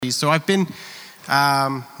studies. So I've been,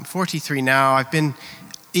 I'm 43 now, I've been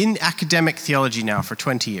in academic theology now for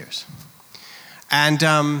 20 years. And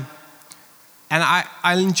I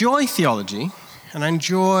enjoy theology, and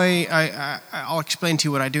I'll explain to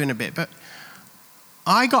you what I do in a bit, but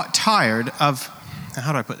I got tired of,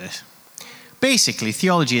 how do I put this? Basically,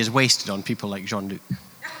 theology is wasted on people like Jean-Luc.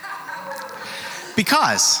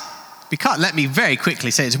 Because, let me very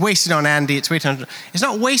quickly say, it's wasted on Andy, it's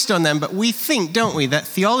not wasted on them, but we think, don't we, that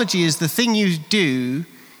theology is the thing you do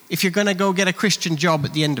if you're going to go get a Christian job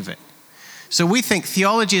at the end of it. So we think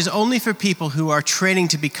theology is only for people who are training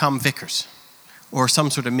to become vicars or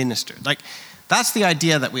some sort of minister. Like, that's the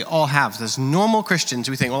idea that we all have. As normal Christians,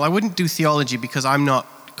 we think, well, I wouldn't do theology because I'm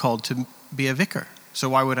not called to be a vicar. So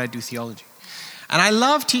why would I do theology? And I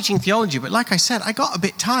love teaching theology, but like I said, I got a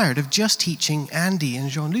bit tired of just teaching Andy and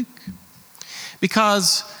Jean-Luc.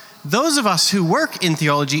 Because those of us who work in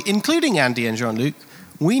theology, including Andy and Jean-Luc,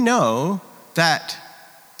 we know that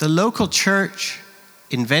the local church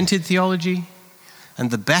invented theology,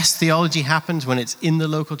 and the best theology happens when it's in the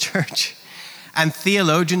local church. And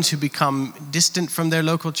theologians who become distant from their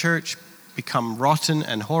local church become rotten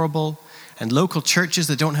and horrible, and local churches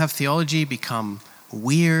that don't have theology become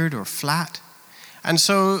weird or flat. And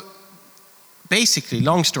so, basically,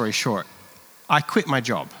 long story short, I quit my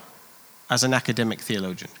job as an academic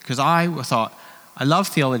theologian because I thought, I love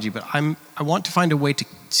theology, but I want to find a way to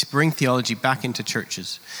bring theology back into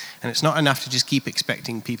churches. And it's not enough to just keep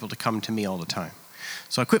expecting people to come to me all the time.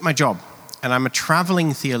 So I quit my job, and I'm a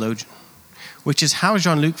traveling theologian, which is how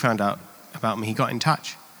Jean-Luc found out about me. He got in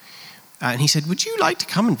touch. And he said, would you like to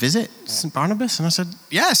come and visit St. Barnabas? And I said,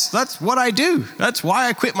 yes, that's what I do. That's why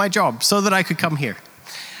I quit my job, so that I could come here.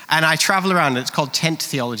 And I travel around, and it's called tent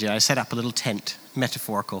theology. I set up a little tent,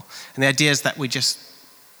 metaphorical. And the idea is that we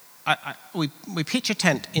pitch a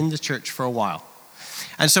tent in the church for a while.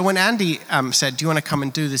 And so when Andy said, do you want to come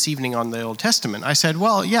and do this evening on the Old Testament? I said,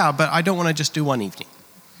 well, yeah, but I don't want to just do one evening.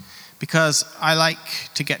 Because I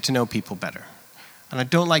like to get to know people better. And I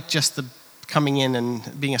don't like just the coming in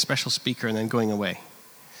and being a special speaker and then going away.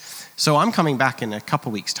 So I'm coming back in a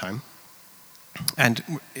couple weeks' time. And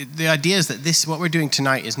the idea is that what we're doing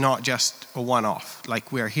tonight is not just a one-off.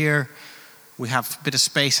 Like, we're here, we have a bit of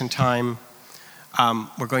space and time.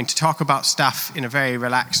 We're going to talk about stuff in a very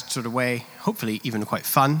relaxed sort of way, hopefully even quite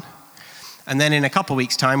fun. And then in a couple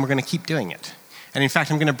weeks' time, we're going to keep doing it. And in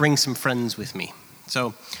fact, I'm going to bring some friends with me.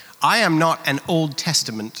 So I am not an Old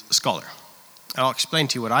Testament scholar. I'll explain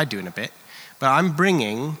to you what I do in a bit. But I'm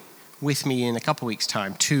bringing with me in a couple weeks'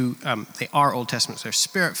 time they are Old Testaments. They're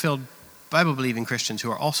Spirit-filled, Bible-believing Christians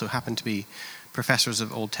who also happen to be professors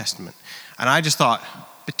of Old Testament. And I just thought,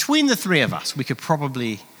 between the three of us, we could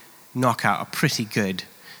probably knock out a pretty good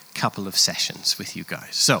couple of sessions with you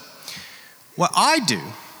guys. So what I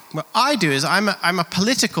do is I'm a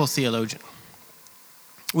political theologian,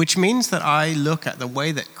 which means that I look at the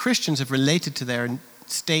way that Christians have related to their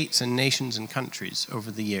states and nations and countries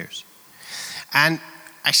over the years. And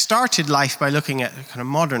I started life by looking at kind of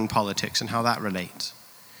modern politics and how that relates.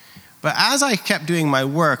 But as I kept doing my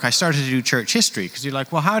work, I started to do church history, because you're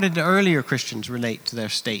like, well, how did the earlier Christians relate to their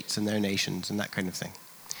states and their nations and that kind of thing?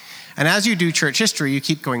 And as you do church history, you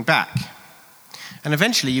keep going back. And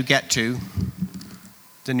eventually you get to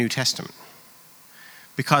the New Testament.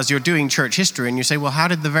 Because you're doing church history and you say, well, how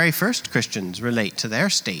did the very first Christians relate to their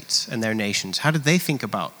states and their nations? How did they think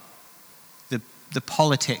about the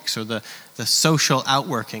politics or the social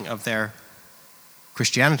outworking of their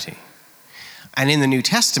Christianity? And in the New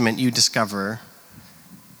Testament, you discover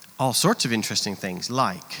all sorts of interesting things,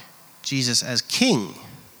 like Jesus as king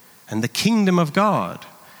and the kingdom of God.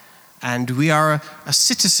 And we are a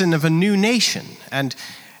citizen of a new nation. And,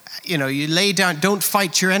 you lay down, don't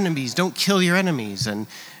fight your enemies, don't kill your enemies. And,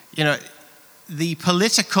 the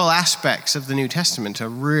political aspects of the New Testament are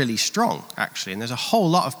really strong, actually. And there's a whole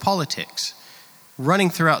lot of politics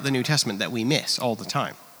running throughout the New Testament that we miss all the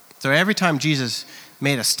time. So every time Jesus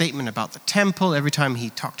made a statement about the temple, every time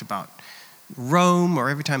he talked about Rome, or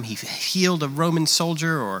every time he healed a Roman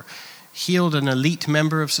soldier or healed an elite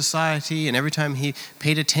member of society, and every time he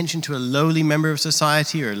paid attention to a lowly member of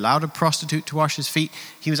society or allowed a prostitute to wash his feet,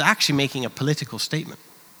 he was actually making a political statement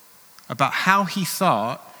about how he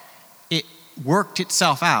thought it worked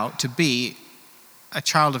itself out to be a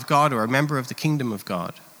child of God or a member of the kingdom of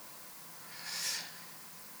God.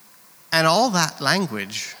 And all that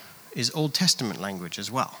language is Old Testament language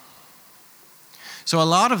as well. So a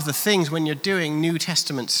lot of the things when you're doing New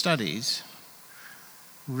Testament studies,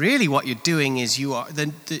 really what you're doing is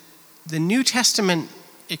the New Testament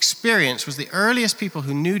experience was the earliest people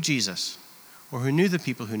who knew Jesus, or who knew the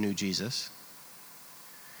people who knew Jesus,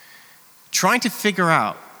 trying to figure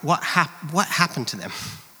out what happened to them.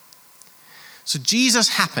 So Jesus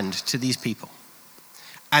happened to these people,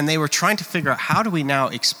 and they were trying to figure out, how do we now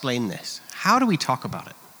explain this? How do we talk about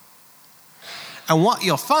it? And what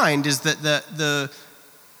you'll find is that the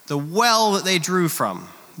well that they drew from,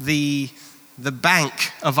 the bank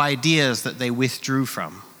of ideas that they withdrew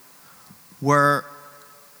from, were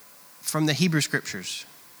from the Hebrew Scriptures.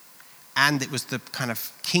 And it was the kind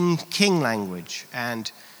of king language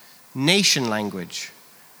and nation language,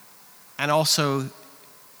 and also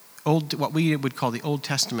what we would call the Old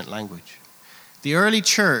Testament language. The early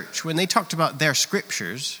church, when they talked about their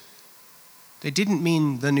scriptures, they didn't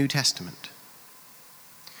mean the New Testament.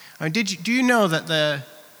 I mean, do you know that the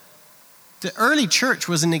early church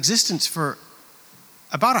was in existence for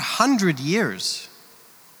about 100 years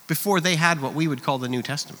before they had what we would call the New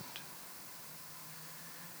Testament?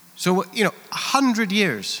 So, 100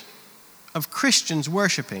 years of Christians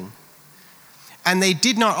worshiping, and they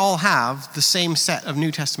did not all have the same set of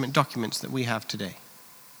New Testament documents that we have today.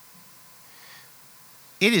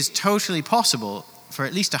 It is totally possible for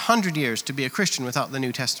at least 100 years to be a Christian without the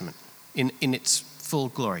New Testament in its full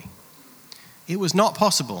glory. It was not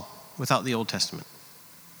possible without the Old Testament.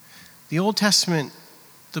 The Old Testament,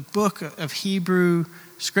 the book of Hebrew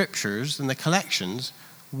scriptures and the collections,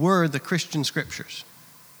 were the Christian scriptures.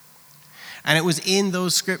 And it was in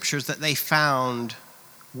those scriptures that they found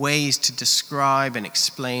ways to describe and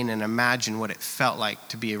explain and imagine what it felt like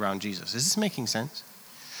to be around Jesus. Is this making sense?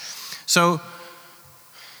 So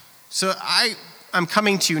I'm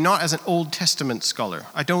coming to you not as an Old Testament scholar.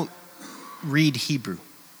 I don't read Hebrew.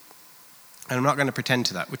 And I'm not going to pretend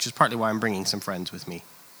to that, which is partly why I'm bringing some friends with me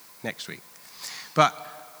next week. But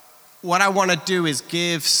what I want to do is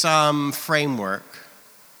give some framework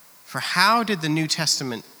for how did the New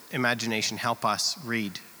Testament imagination help us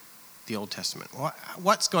read the Old Testament.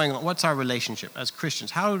 What's going on? What's our relationship as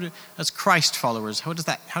Christians? As Christ followers, how does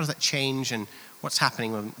that change, and what's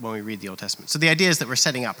happening when we read the Old Testament? So the idea is that we're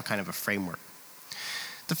setting up a kind of a framework.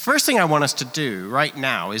 The first thing I want us to do right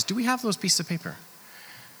now is, do we have those pieces of paper?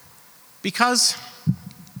 Because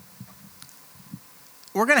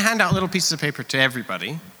we're going to hand out little pieces of paper to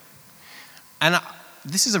everybody, and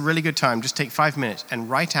this is a really good time. Just take 5 minutes and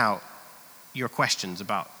write out your questions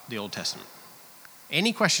about the Old Testament.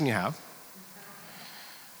 Any question you have,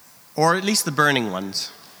 or at least the burning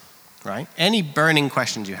ones, right? Any burning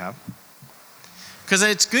questions you have, because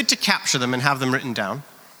it's good to capture them and have them written down.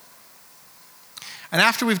 And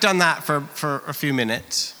after we've done that for a few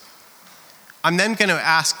minutes, I'm then going to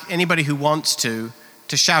ask anybody who wants to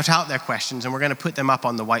shout out their questions, and we're going to put them up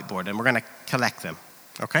on the whiteboard, and we're going to collect them,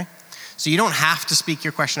 okay? So you don't have to speak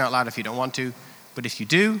your question out loud if you don't want to, but if you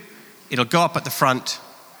do, it'll go up at the front,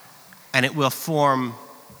 and it will form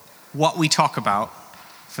what we talk about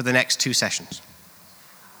for the next 2 sessions.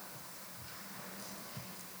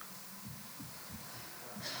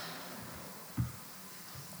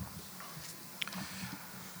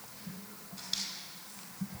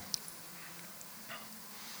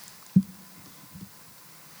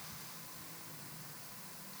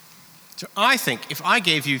 So I think if I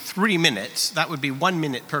gave you 3 minutes, that would be 1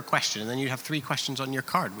 minute per question, and then you'd have 3 questions on your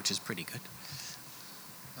card, which is pretty good.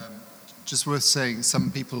 Just worth saying, some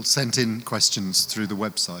people sent in questions through the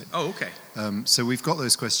website. Oh, okay. So we've got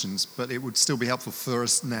those questions, but it would still be helpful for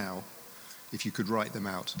us now if you could write them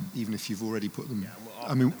out, even if you've already put them.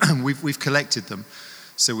 Yeah, well, we've collected them,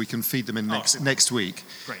 so we can feed them in next week.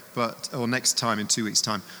 Great. Or next time in 2 weeks'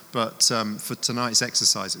 time. But for tonight's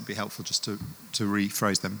exercise, it would be helpful just to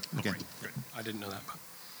rephrase them again. Great. I didn't know that. But.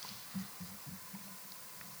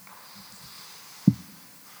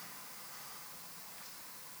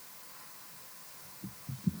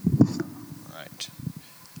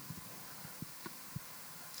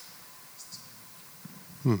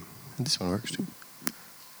 This one works too.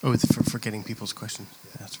 Oh, it's for getting people's questions.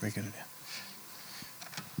 Yeah, that's a very good idea.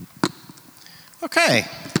 Okay.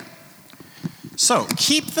 So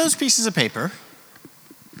keep those pieces of paper.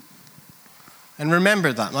 And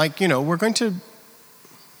remember that, we're going to,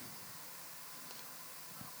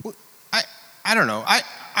 I don't know.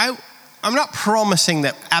 I'm not promising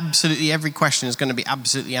that absolutely every question is going to be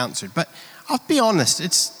absolutely answered, but I'll be honest,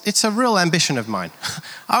 it's a real ambition of mine.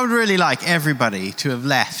 I would really like everybody to have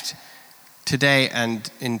left today and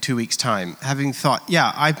in 2 weeks' time, having thought,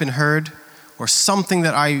 yeah, I've been heard, or something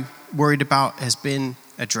that I worried about has been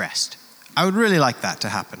addressed. I would really like that to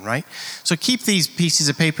happen, right? So keep these pieces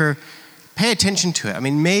of paper, pay attention to it. I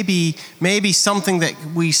mean, maybe something that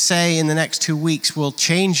we say in the next 2 weeks will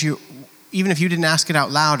change you. Even if you didn't ask it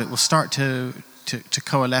out loud, it will start to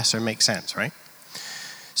coalesce or make sense, right?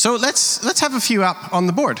 So let's have a few up on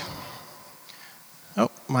the board.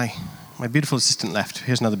 my beautiful assistant left.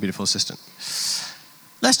 Here's another beautiful assistant.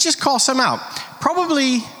 Let's just call some out.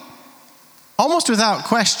 Probably, almost without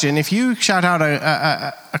question, if you shout out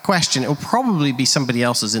a question, it will probably be somebody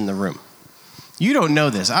else's in the room. You don't know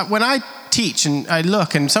this. When I teach and I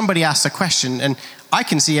look and somebody asks a question and I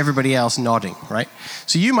can see everybody else nodding, right?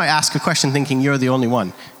 So you might ask a question thinking you're the only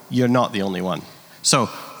one. You're not the only one. So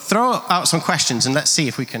throw out some questions and let's see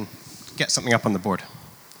if we can get something up on the board.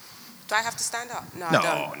 Do I have to stand up? No, No,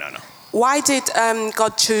 I don't. no. Why did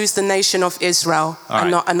God choose the nation of Israel and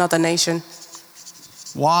not another nation?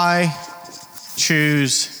 Why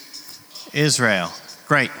choose Israel?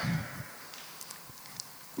 Great.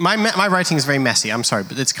 My writing is very messy, I'm sorry,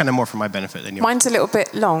 but it's kind of more for my benefit than yours. Mine's a little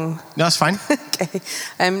bit long. No, that's fine. Okay.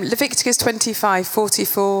 Leviticus 25,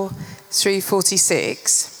 44 through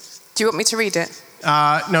 46. Do you want me to read it?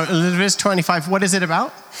 No, Leviticus 25, what is it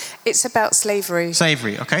about? It's about slavery.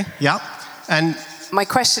 Slavery, okay, yeah. And my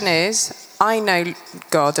question is, I know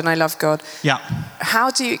God and I love God. yeah. How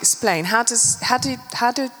do you explain?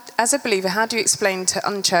 As a believer, how do you explain to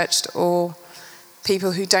unchurched or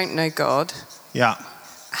people who don't know God, Yeah.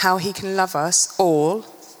 how He can love us all?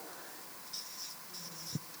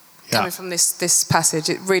 Yeah. Coming from this passage,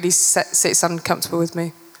 it really sits uncomfortable with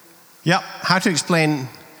me. Yeah. How to explain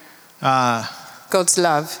God's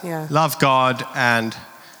love, yeah. love God and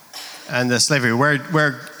the slavery,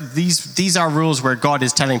 where these are rules where God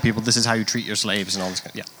is telling people this is how you treat your slaves and all this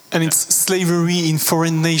kind of, yeah. And it's slavery in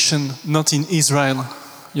foreign nation, not in Israel,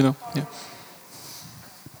 you know. Yeah.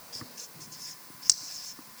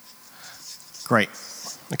 Great.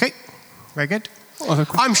 Okay. Very good. Other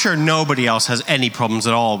questions? I'm sure nobody else has any problems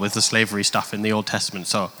at all with the slavery stuff in the Old Testament,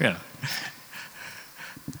 so, you know.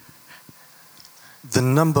 The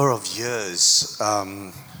number of years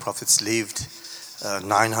prophets lived,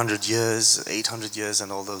 900 years, 800 years,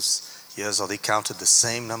 and all those years, are they counted the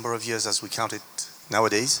same number of years as we count it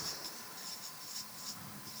nowadays?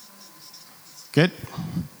 Good.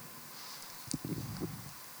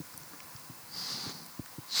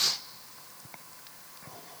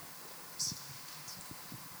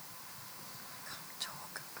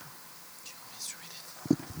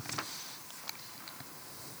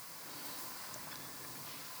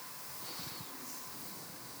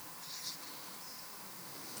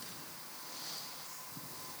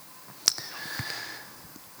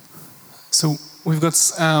 So we've got,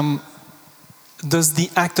 does the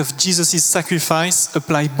act of Jesus' sacrifice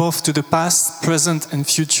apply both to the past, present, and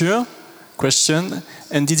future? Question.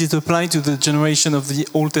 And did it apply to the generation of the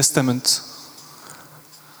Old Testament?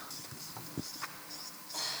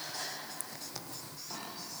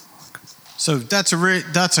 So that's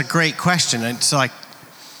a great question. It's like,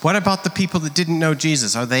 what about the people that didn't know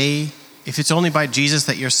Jesus? Are they, if it's only by Jesus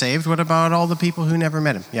that you're saved, what about all the people who never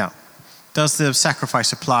met him? Yeah. Does the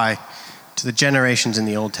sacrifice apply to the generations in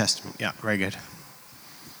the Old Testament? Yeah, very good.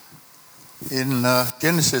 In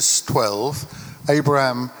Genesis 12,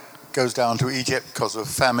 Abraham goes down to Egypt because of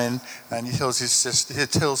famine, and he tells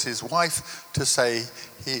his wife to say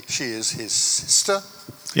she is his sister,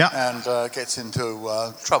 Yeah. and gets into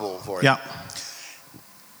trouble for it. Yeah.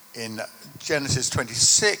 In Genesis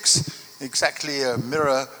 26, exactly a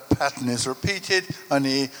mirror pattern is repeated,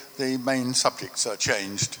 only the main subjects are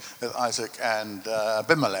changed, Isaac and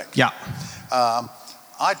Abimelech. Yeah.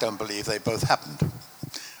 I don't believe they both happened.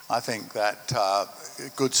 I think that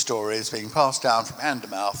good stories being passed down from hand to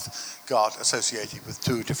mouth got associated with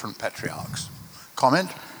two different patriarchs. Comment?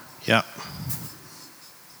 Yeah.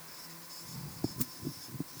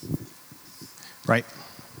 Right.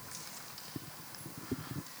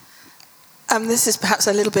 This is perhaps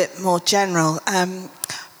a little bit more general,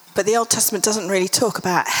 but the Old Testament doesn't really talk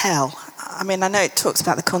about hell. I mean, I know it talks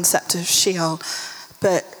about the concept of Sheol,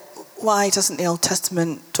 but why doesn't the Old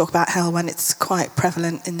Testament talk about hell when it's quite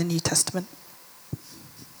prevalent in the New Testament?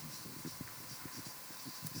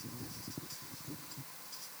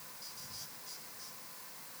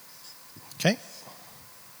 Okay.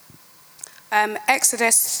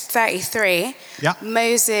 Exodus 33, Yeah.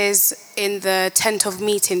 Moses in the tent of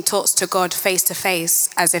meeting talks to God face to face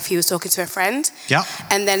as if he was talking to a friend. Yeah.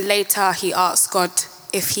 And then later he asks God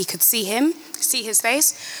if he could see his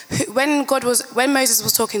face. When Moses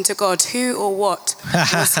was talking to God, who or what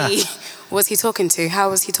was he talking to? How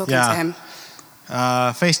was he talking to him?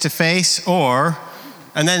 Face to face,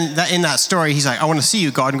 and then in that story, he's like, I want to see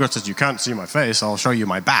you, God. And God says, you can't see my face. I'll show you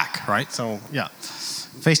my back, right? So, yeah.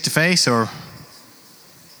 Face to face, or...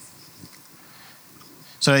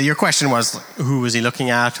 So your question was, who was he looking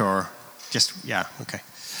at, or just, yeah, okay.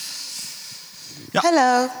 Yeah.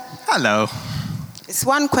 Hello. Hello. It's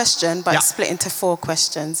one question, but it's split into 4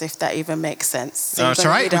 questions, if that even makes sense. So No, it's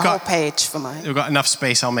all right. Read a whole page for mine. We've got enough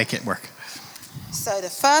space. I'll make it work. So the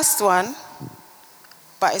first one,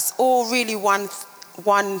 but it's all really one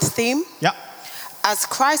theme. Yeah. As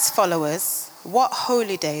Christ followers, what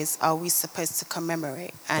holy days are we supposed to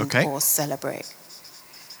commemorate and or celebrate?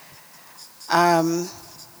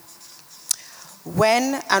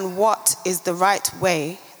 When and what is the right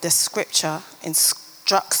way the scripture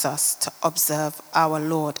instructs us to observe our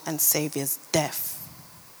Lord and Saviour's death?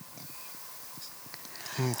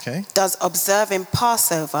 Okay. Does observing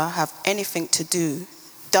Passover have anything to do?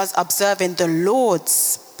 Does observing the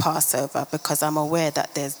Lord's Passover, because I'm aware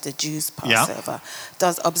that there's the Jews' Passover,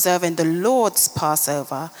 does observing the Lord's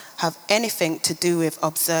Passover have anything to do with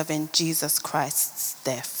observing Jesus Christ's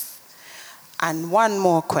death? And one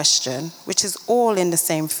more question, which is all in the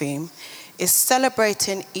same theme, is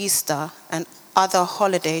celebrating Easter and other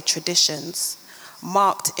holiday traditions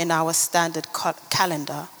marked in our standard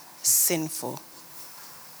calendar sinful?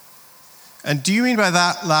 And do you mean by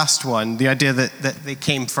that last one, the idea that they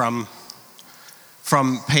came from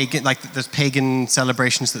pagan, like there's pagan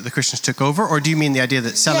celebrations that the Christians took over? Or do you mean the idea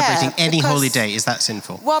that celebrating any holy day, is that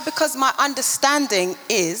sinful? Well, because my understanding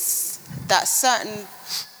is that certain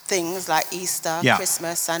things like Easter,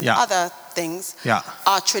 Christmas, and other things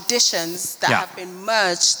are traditions that have been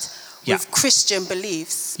merged with Christian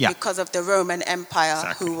beliefs because of the Roman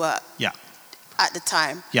Empire who were at the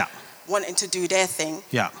time wanting to do their thing.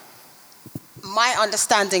 My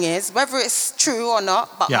understanding is, whether it's true or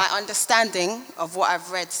not, but my understanding of what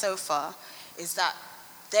I've read so far is that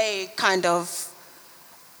they kind of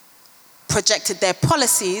projected their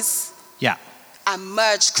policies and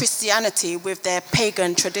merged Christianity with their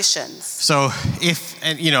pagan traditions. So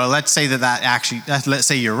let's say that actually, let's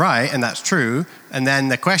say you're right and that's true, and then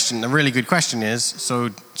the really good question is, so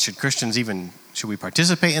should Christians should we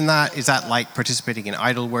participate in that? Is that like participating in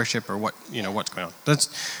idol worship, or what? What's going on? That's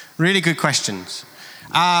really good questions.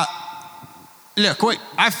 Look, wait,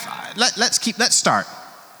 let's start.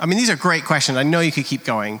 I mean, these are great questions. I know you could keep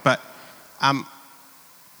going, but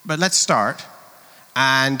let's start,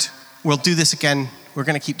 and we'll do this again. We're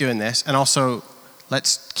going to keep doing this, and also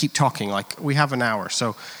let's keep talking. Like, we have an hour,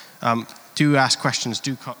 so do ask questions.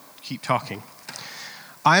 Do keep talking.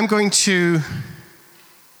 I'm going to.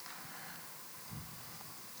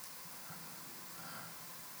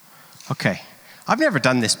 Okay, I've never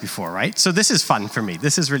done this before, right? So this is fun for me.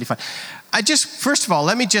 This is really fun. First of all,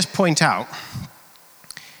 let me just point out,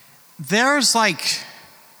 there's I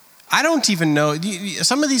don't even know,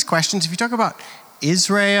 some of these questions, if you talk about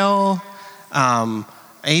Israel,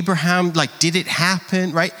 Abraham, did it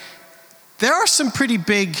happen, right? There are some pretty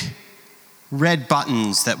big red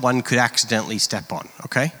buttons that one could accidentally step on,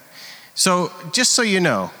 okay? So just so you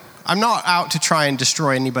know, I'm not out to try and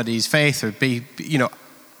destroy anybody's faith or be,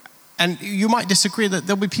 and you might disagree, that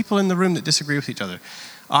there'll be people in the room that disagree with each other.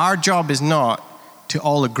 Our job is not to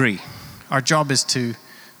all agree. Our job is to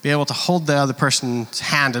be able to hold the other person's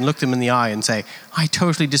hand and look them in the eye and say, I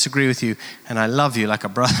totally disagree with you and I love you like a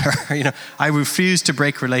brother. I refuse to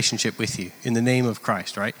break relationship with you in the name of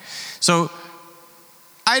Christ, right? So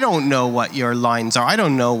I don't know what your lines are. I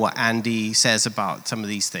don't know what Andy says about some of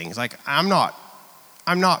these things. I'm not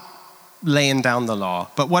laying down the law,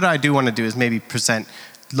 but what I do want to do is maybe present.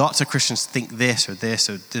 Lots of Christians think this, or there's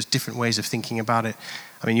different ways of thinking about it.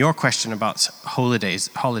 I mean, your question about holidays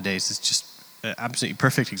is just an absolutely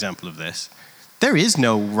perfect example of this. There is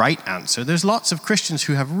no right answer. There's lots of Christians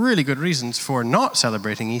who have really good reasons for not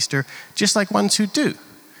celebrating Easter, just like ones who do.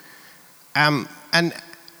 And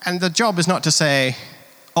the job is not to say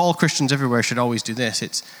all Christians everywhere should always do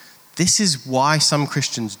this. This is why some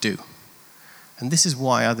Christians do. And this is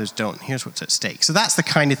why others don't. Here's what's at stake. So that's the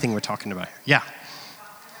kind of thing we're talking about here. Yeah.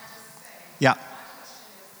 Yeah.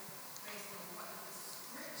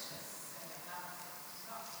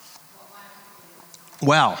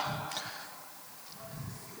 Well,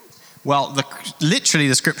 literally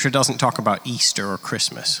the scripture doesn't talk about Easter or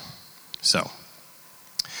Christmas. So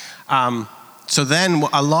then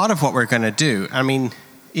a lot of what we're going to do, I mean,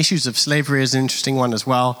 issues of slavery is an interesting one as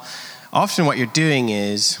well. Often what you're doing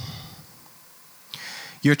is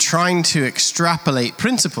you're trying to extrapolate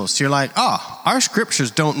principles. So you're like, our scriptures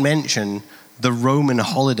don't mention the Roman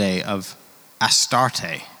holiday of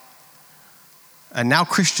Astarte. And now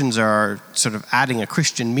Christians are sort of adding a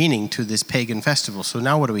Christian meaning to this pagan festival. So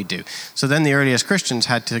now what do we do? So then the earliest Christians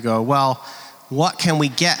had to go, well, what can we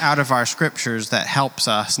get out of our scriptures that helps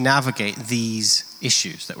us navigate these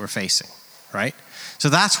issues that we're facing, right? So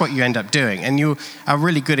that's what you end up doing. And a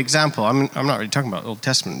really good example, I'm not really talking about Old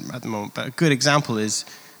Testament at the moment, but a good example is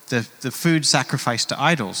the food sacrificed to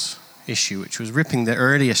idols issue, which was ripping the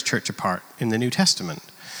earliest church apart in the New Testament.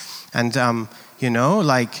 And,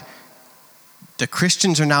 the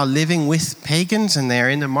Christians are now living with pagans, and they're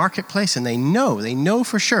in the marketplace, and they know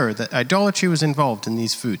for sure that idolatry was involved in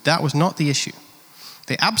these food. That was not the issue.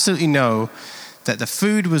 They absolutely know that the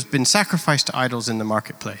food was been sacrificed to idols in the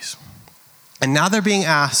marketplace. And now they're being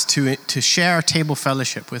asked to share a table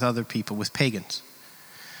fellowship with other people, with pagans.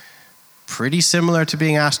 Pretty similar to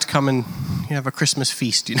being asked to come and have a Christmas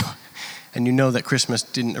feast, and that Christmas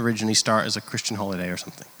didn't originally start as a Christian holiday or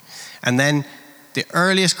something. And then the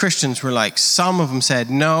earliest Christians were like, some of them said,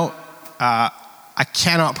 no, I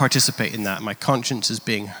cannot participate in that. My conscience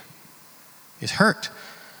is hurt.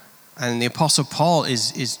 And the Apostle Paul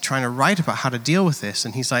is trying to write about how to deal with this.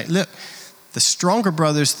 And he's like, look, the stronger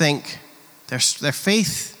brothers think, their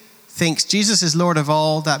faith thinks Jesus is Lord of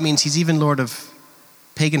all. That means he's even Lord of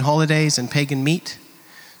pagan holidays and pagan meat.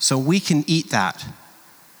 So we can eat that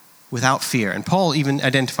without fear. And Paul even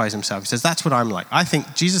identifies himself. He says, that's what I'm like. I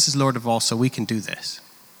think Jesus is Lord of all, so we can do this.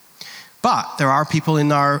 But there are people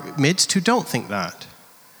in our midst who don't think that.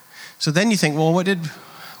 So then you think, well,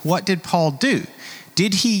 what did Paul do?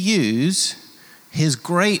 Did he use his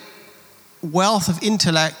great wealth of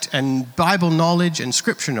intellect and Bible knowledge and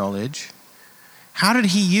scripture knowledge? How did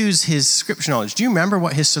he use his scripture knowledge? Do you remember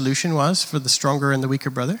what his solution was for the stronger and the weaker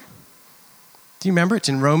brother? Do you remember? It's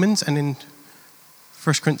in Romans and in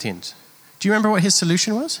 1 Corinthians. Do you remember what his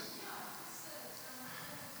solution was?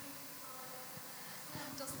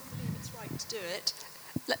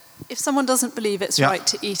 If someone doesn't believe it's right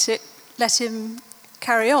to eat it, let him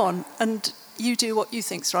carry on, and you do what you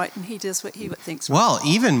think's right, and he does what he thinks right. Well,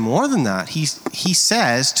 even more than that, he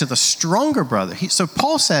says to the stronger brother. So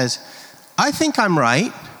Paul says, I think I'm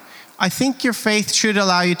right. I think your faith should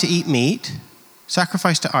allow you to eat meat,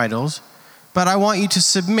 sacrificed to idols, but I want you to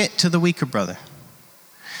submit to the weaker brother,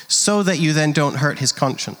 so that you then don't hurt his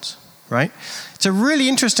conscience, right? It's a really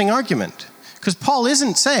interesting argument, because Paul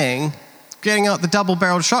isn't saying, getting out the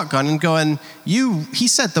double-barreled shotgun and going, he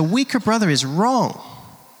said the weaker brother is wrong.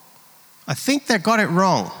 I think they got it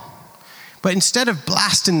wrong. But instead of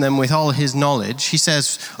blasting them with all his knowledge, he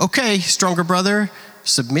says, okay, stronger brother,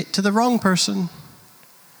 submit to the wrong person,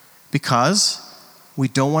 because we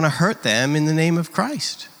don't want to hurt them in the name of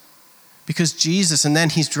Christ. Because Jesus, and then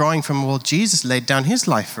he's drawing from, well, Jesus laid down his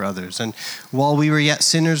life for others. And while we were yet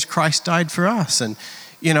sinners, Christ died for us. And,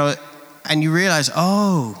 and you realize,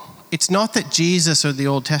 it's not that Jesus or the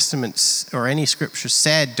Old Testament or any scripture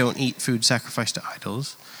said don't eat food sacrificed to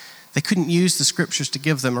idols. They couldn't use the scriptures to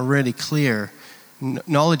give them a really clear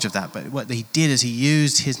knowledge of that. But what they did is he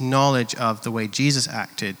used his knowledge of the way Jesus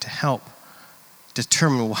acted to help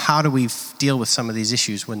determine, well, how do we deal with some of these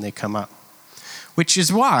issues when they come up? Which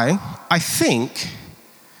is why I think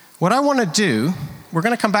what I want to do, we're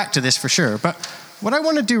going to come back to this for sure, but what I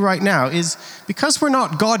want to do right now is, because we're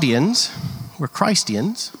not Gaudians, we're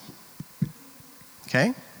Christians,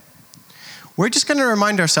 okay? We're just going to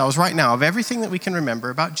remind ourselves right now of everything that we can remember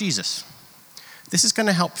about Jesus. This is going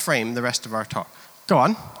to help frame the rest of our talk. Go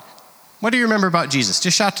on. What do you remember about Jesus?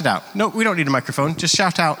 Just shout it out. No, we don't need a microphone. Just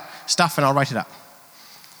shout out stuff and I'll write it up.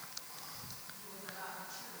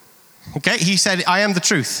 Okay, he said, I am the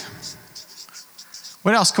truth.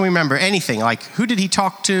 What else can we remember? Anything, like who did he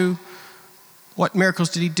talk to? What miracles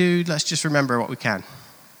did he do? Let's just remember what we can.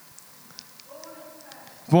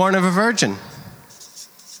 Born of a virgin.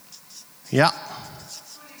 Yeah.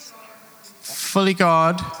 Fully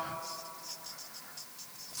God,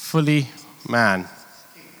 fully man.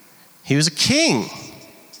 He was a king.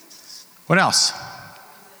 What else?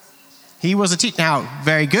 He was a teacher. Now,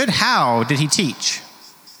 very good. How did he teach?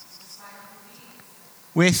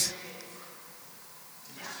 With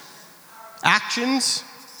actions?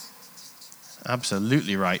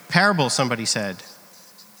 Absolutely right. Parable, somebody said.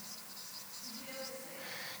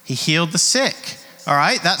 He healed the sick. All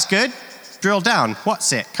right, that's good. Drill down. What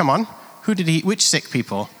sick? Come on. Who did he, which sick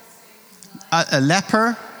people? A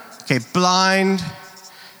leper. Okay, blind.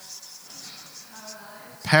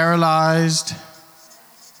 Paralyzed.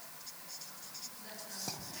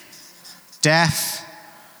 Deaf.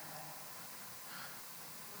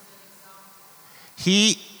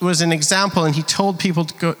 He was an example, and he told people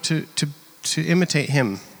to go to imitate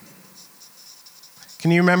him.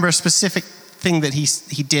 Can you remember a specific thing that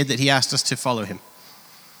he did that he asked us to follow him?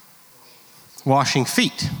 Washing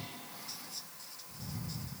feet.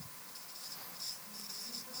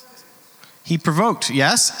 He provoked,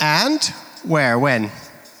 yes, and where, when?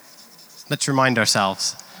 Let's remind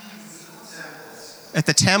ourselves. At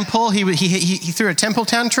the temple, he threw a temple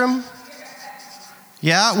tantrum.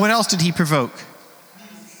 Yeah, what else did he provoke?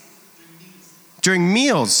 During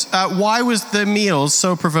meals. Why was the meals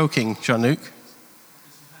so provoking, Jean-Luc?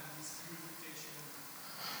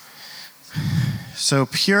 So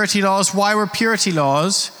purity laws. Why were purity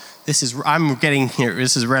laws? This is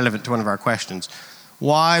relevant to one of our questions.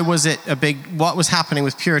 Why was it what was happening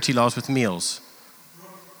with purity laws with meals?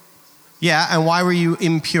 Yeah, and why were you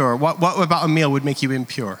impure? What about a meal would make you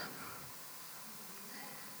impure?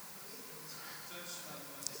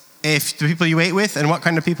 If the people you ate with, and what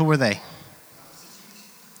kind of people were they?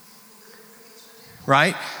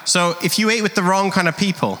 Right? So if you ate with the wrong kind of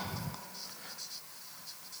people,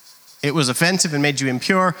 it was offensive and made you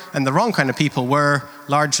impure, and the wrong kind of people were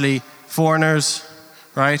largely foreigners,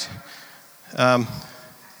 right?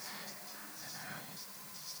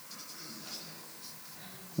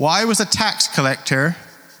 Why was a tax collector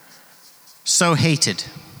so hated?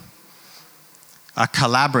 A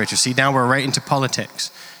collaborator. See, now we're right into politics.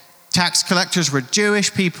 Tax collectors were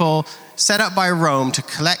Jewish people set up by Rome to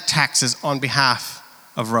collect taxes on behalf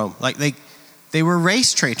of Rome. Like they were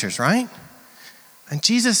race traitors, right? And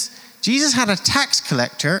Jesus had a tax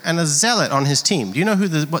collector and a zealot on his team. Do you know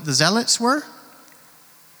what the zealots were?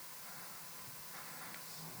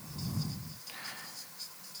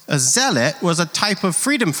 A zealot was a type of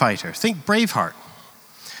freedom fighter. Think Braveheart.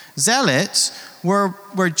 Zealots were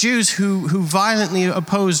Jews who violently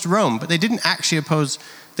opposed Rome, but they didn't actually oppose.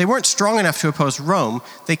 They weren't strong enough to oppose Rome.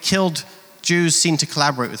 They killed Jews seen to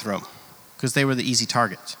collaborate with Rome because they were the easy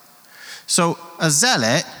targets. So a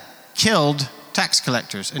zealot killed tax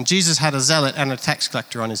collectors, and Jesus had a zealot and a tax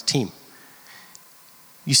collector on his team.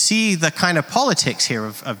 You see the kind of politics here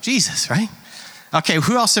of Jesus, right? Okay,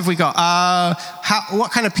 who else have we got?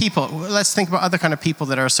 What kind of people? Let's think about other kind of people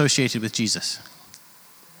that are associated with Jesus.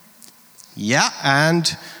 Yeah,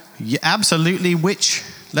 and absolutely which,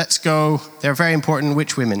 let's go, they're very important,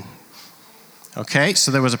 which women? Okay,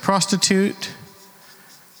 so there was a prostitute.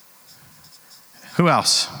 Who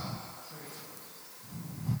else?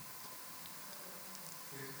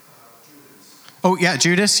 Oh, yeah,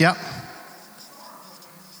 Judas, yeah.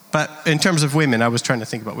 But in terms of women, I was trying to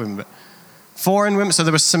think about women, but foreign women, so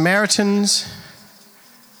there were Samaritans,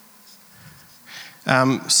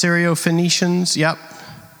 Syro-Phoenicians, yep.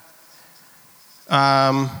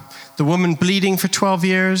 The woman bleeding for 12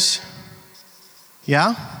 years,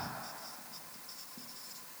 yeah.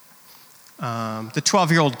 The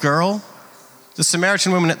 12-year-old girl, the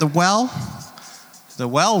Samaritan woman at the well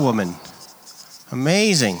woman,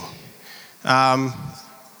 amazing. Some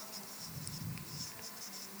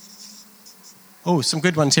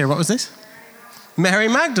good ones here. What was this? Mary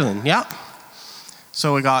Magdalene, yeah.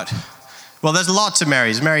 So we got, there's lots of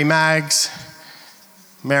Marys. Mary Mags,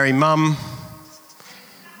 Mary Mum,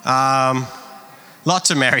 lots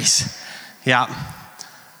of Marys, yeah.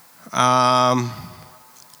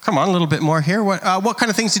 Come on, a little bit more here. What kind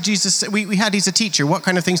of things did Jesus say? We had he's a teacher. What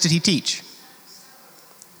kind of things did he teach?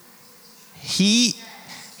 He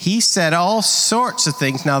said all sorts of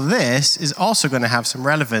things. Now this is also going to have some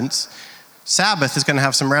relevance. Sabbath is going to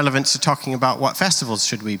have some relevance to talking about what festivals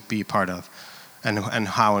should we be a part of and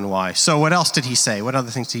how and why. So what else did he say? What other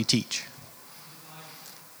things did he teach?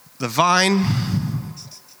 The vine.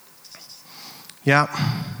 Yeah.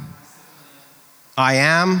 I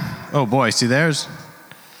am. Oh boy, see there's.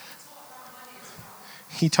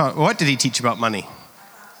 What did he teach about money?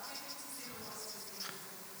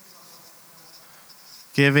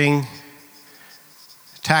 Giving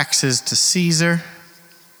taxes to Caesar.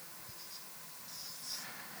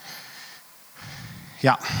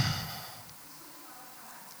 Yeah.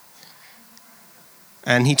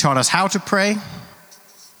 And he taught us how to pray.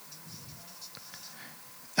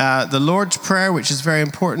 The Lord's Prayer, which is very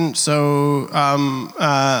important. So,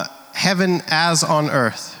 heaven as on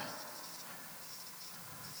earth.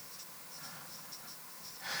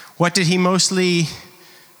 What did he mostly...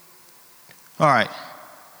 All right.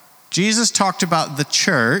 Jesus talked about the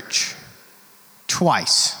church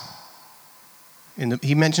twice.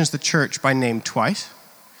 He mentions the church by name twice.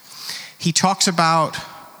 He talks about,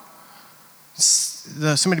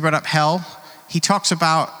 somebody brought up hell. He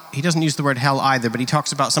doesn't use the word hell either, but he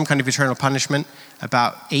talks about some kind of eternal punishment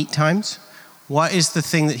about 8 times. What is the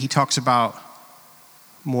thing that he talks about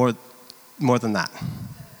more than that?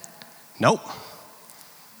 Nope.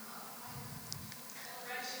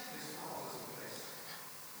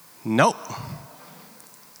 Nope.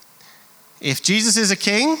 If Jesus is a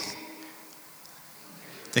king,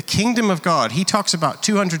 the kingdom of God, he talks about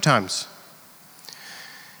 200 times.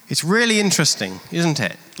 It's really interesting, isn't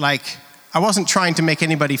it? Like, I wasn't trying to make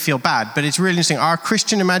anybody feel bad, but it's really interesting. Our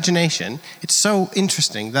Christian imagination, it's so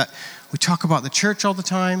interesting that we talk about the church all the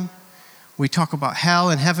time. We talk about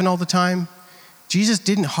hell and heaven all the time. Jesus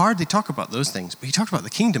didn't hardly talk about those things, but he talked about the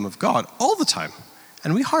kingdom of God all the time.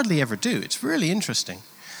 And we hardly ever do. It's really interesting.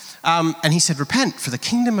 And he said, repent, for the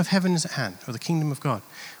kingdom of heaven is at hand, or the kingdom of God,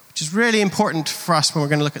 which is really important for us when we're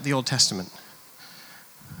going to look at the Old Testament.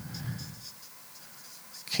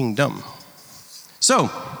 Kingdom. So,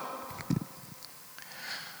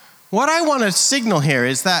 what I want to signal here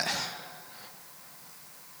is that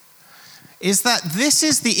this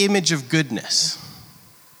is the image of goodness.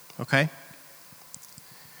 Okay?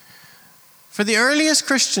 For the earliest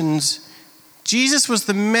Christians, Jesus was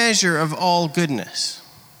the measure of all goodness.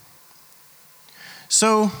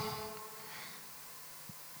 So,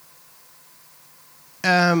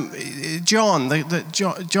 John,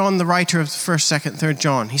 the writer of 1st, 2nd, 3rd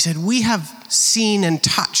John, he said, we have seen and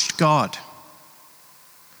touched God.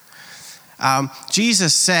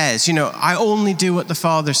 Jesus says, I only do what the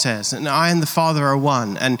Father says, and I and the Father are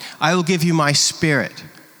one, and I will give you my Spirit.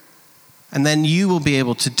 And then you will be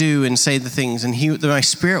able to do and say the things, and my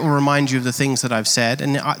Spirit will remind you of the things that I've said.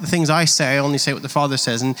 And the things I say, I only say what the Father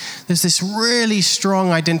says. And there's this really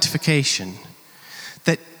strong identification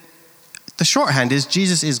that the shorthand is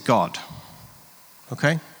Jesus is God.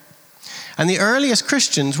 Okay? And the earliest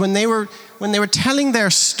Christians, when they were telling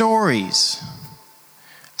their stories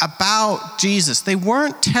about Jesus, they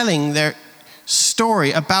weren't telling their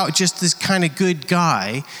story about just this kind of good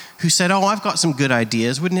guy who said, I've got some good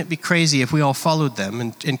ideas. Wouldn't it be crazy if we all followed them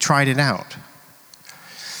and tried it out?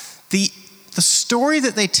 The story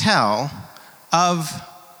that they tell of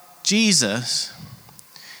Jesus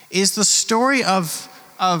is the story of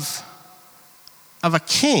a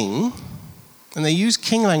king, and they use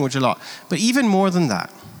king language a lot, but even more than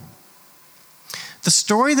that. The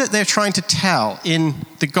story that they're trying to tell in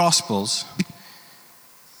the Gospels,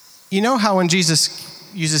 you know how when Jesus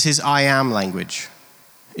uses his I am language,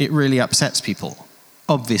 it really upsets people.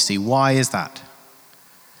 Obviously, why is that?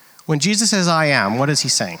 When Jesus says I am, what is he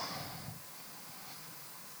saying?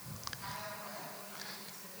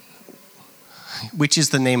 Which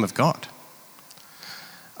is the name of God.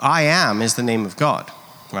 I am is the name of God,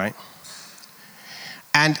 right?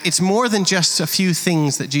 And it's more than just a few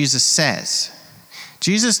things that Jesus says.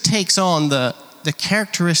 Jesus takes on the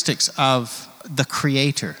characteristics of the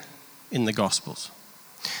Creator in the Gospels.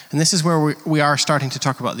 And this is where we are starting to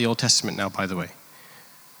talk about the Old Testament now, by the way.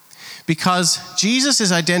 Because Jesus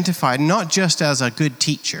is identified not just as a good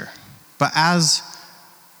teacher, but as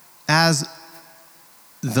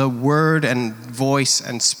the Word and voice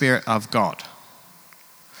and Spirit of God,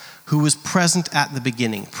 who was present at the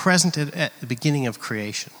beginning of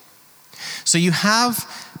creation. So you have,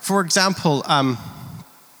 for example,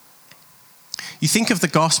 you think of the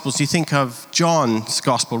Gospels, you think of John's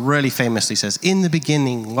Gospel really famously says, in the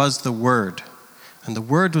beginning was the Word, and the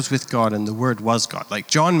Word was with God, and the Word was God. Like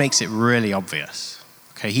John makes it really obvious.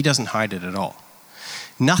 Okay, he doesn't hide it at all.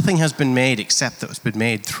 Nothing has been made except that it's been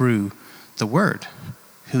made through the Word,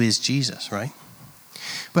 who is Jesus, right?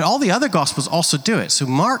 But all the other Gospels also do it. So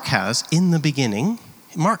Mark has, in the beginning,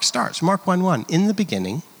 Mark 1:1, in the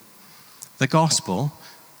beginning, the Gospel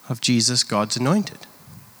of Jesus, God's anointed.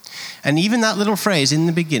 And even that little phrase, in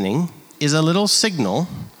the beginning, is a little signal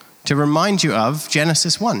to remind you of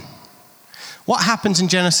Genesis 1. What happens in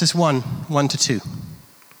Genesis 1:1-2?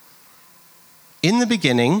 In the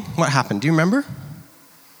beginning, what happened? Do you remember?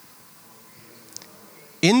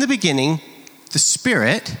 In the beginning, the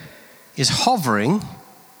Spirit is hovering,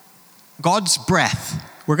 God's breath.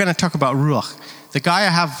 We're going to talk about Ruach. The guy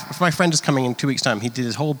my friend is coming in 2 weeks' time. He did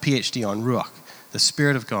his whole PhD on Ruach, the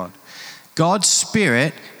Spirit of God. God's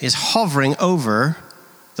Spirit is hovering over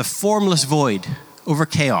the formless void, over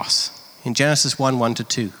chaos, in Genesis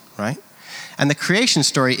 1:1-2, right? And the creation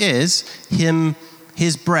story is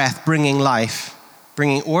his breath bringing life,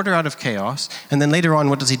 bringing order out of chaos. And then later on,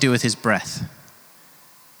 what does he do with his breath?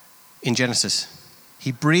 In Genesis,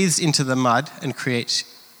 he breathes into the mud and creates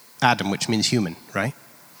Adam, which means human, right?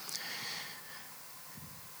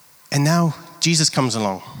 And now Jesus comes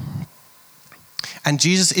along. And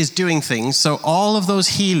Jesus is doing things. So all of those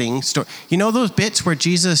healing stories, you know those bits where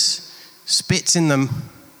Jesus spits in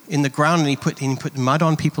the ground and he put mud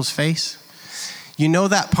on people's face? You know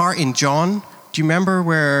that part in John? Do you remember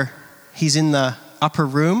where he's in the upper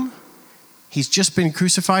room? He's just been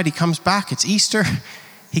crucified. He comes back. It's Easter.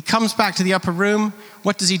 He comes back to the upper room.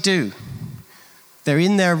 What does he do? They're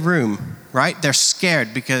in their room, right? They're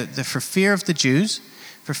scared because for fear of the Jews,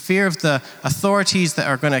 for fear of the authorities that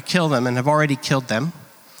are going to kill them and have already killed them.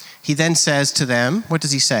 He then says to them, what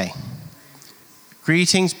does he say?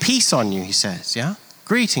 Greetings, peace on you, he says, yeah?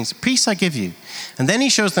 Greetings, peace I give you. And then he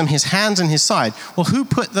shows them his hands and his side. Well, who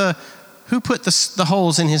put the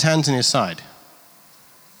holes in his hands and his side?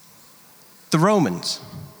 the Romans,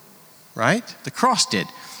 right? The cross did.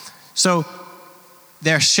 So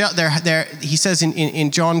he says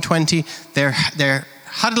in John 20, they're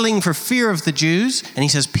huddling for fear of the Jews, and he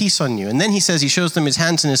says, peace on you. And then he shows them his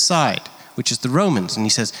hands and his side, which is the Romans, and he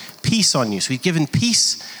says, peace on you. So he's given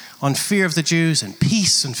peace on fear of the Jews and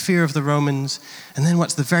peace on fear of the Romans. And then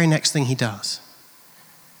what's the very next thing he does?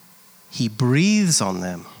 He breathes on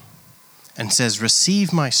them and says,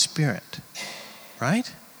 receive my spirit,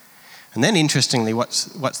 right? And then interestingly, what's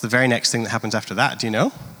the very next thing that happens after that? Do you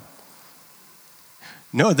know?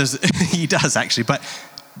 No, he does actually, but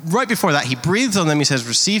right before that, he breathes on them, he says,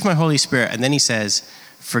 receive my Holy Spirit, and then he says,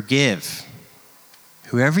 forgive.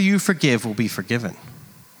 Whoever you forgive will be forgiven.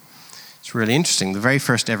 It's really interesting. The very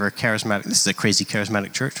first ever charismatic, this is a crazy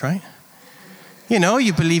charismatic church, right? You know,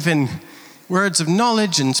 you believe in words of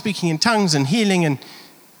knowledge and speaking in tongues and healing,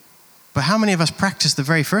 but how many of us practice the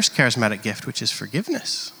very first charismatic gift, which is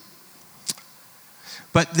forgiveness?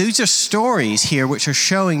 But these are stories here which are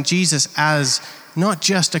showing Jesus as not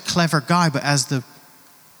just a clever guy, but as the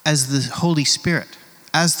Holy Spirit,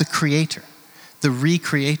 as the creator, the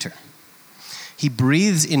recreator. He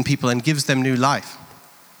breathes in people and gives them new life.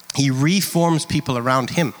 He reforms people around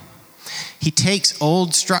him. He takes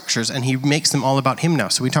old structures and he makes them all about him now.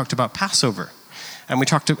 So we talked about Passover,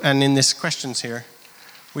 and in this questions here,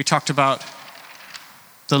 we talked about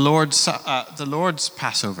the Lord's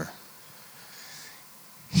Passover.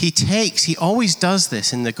 He always does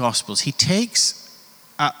this in the Gospels. He takes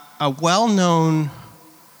a well-known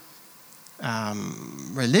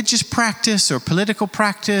religious practice or political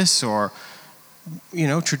practice or,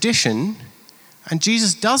 tradition, and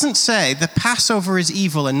Jesus doesn't say the Passover is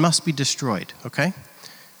evil and must be destroyed, okay?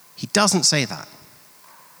 He doesn't say that.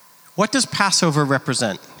 What does Passover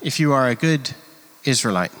represent if you are a good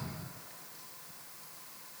Israelite?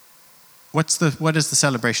 What is the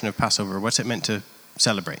celebration of Passover? What's it meant to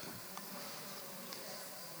celebrate?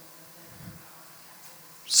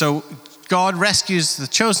 So God rescues the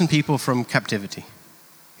chosen people from captivity,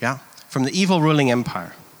 from the evil ruling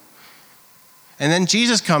empire. And then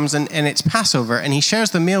Jesus comes and it's Passover and he shares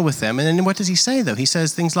the meal with them. And then what does he say though? He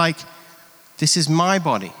says things like, this is my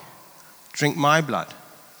body, drink my blood.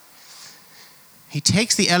 He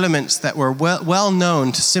takes the elements that were well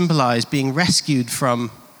known to symbolize being rescued from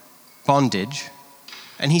bondage,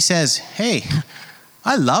 and he says, hey,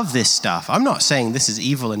 I love this stuff. I'm not saying this is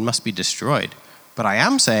evil and must be destroyed, but I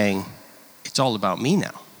am saying it's all about me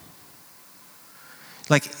now.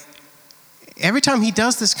 Like, every time he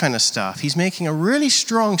does this kind of stuff, he's making a really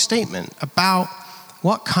strong statement about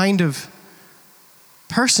what kind of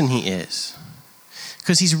person he is.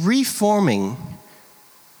 Because he's reforming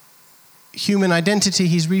human identity,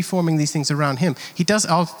 he's reforming these things around him.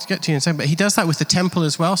 I'll get to you in a second, but he does that with the temple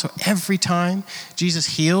as well. So every time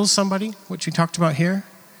Jesus heals somebody, which we talked about here,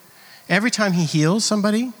 every time he heals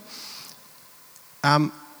somebody,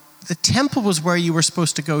 the temple was where you were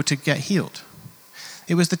supposed to go to get healed.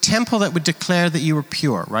 It was the temple that would declare that you were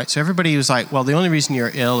pure, right? So everybody was like, well, the only reason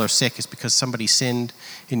you're ill or sick is because somebody sinned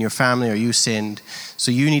in your family or you sinned.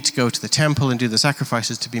 So you need to go to the temple and do the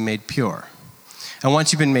sacrifices to be made pure. And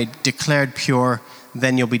once you've been declared pure,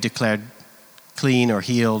 then you'll be declared clean or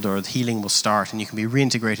healed, or the healing will start and you can be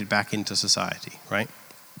reintegrated back into society, right?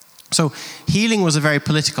 So healing was a very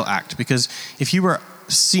political act, because if you were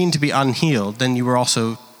seen to be unhealed, then you were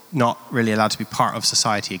also not really allowed to be part of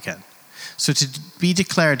society again. So to be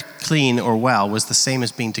declared clean or well was the same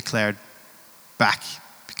as being declared back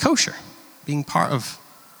kosher, being part of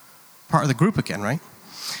the group again, right?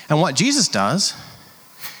 And what Jesus does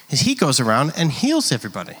is he goes around and heals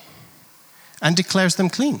everybody and declares them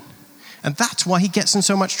clean. And that's why he gets in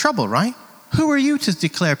so much trouble, right? Who are you to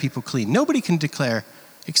declare people clean? Nobody can declare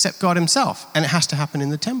except God himself, and it has to happen in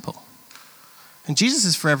the temple. And Jesus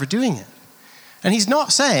is forever doing it. And he's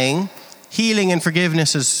not saying healing and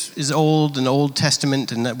forgiveness is old and Old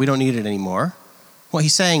Testament and that we don't need it anymore. What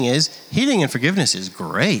he's saying is healing and forgiveness is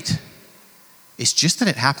great. It's just that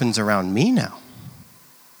it happens around me now,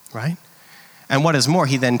 right? And what is more,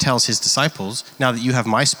 he then tells his disciples, now that you have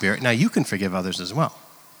my spirit, now you can forgive others as well,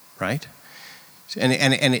 right?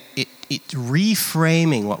 And it's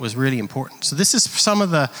reframing what was really important. So this is some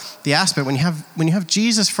of the aspect, when you have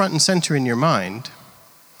Jesus front and center in your mind,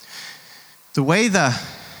 the way that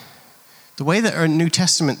our New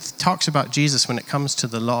Testament talks about Jesus when it comes to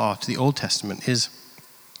the law, to the Old Testament, is,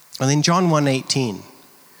 well, in John 1:18,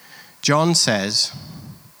 John says,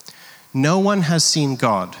 no one has seen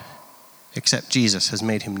God except Jesus has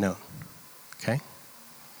made him known. Okay?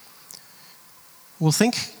 Well,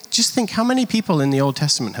 just think how many people in the Old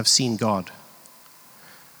Testament have seen God.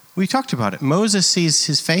 We talked about it. Moses sees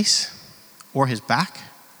his face or his back.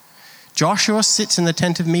 Joshua sits in the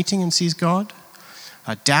tent of meeting and sees God.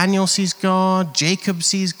 Daniel sees God. Jacob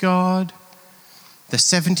sees God. The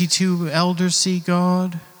 72 elders see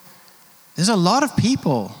God. There's a lot of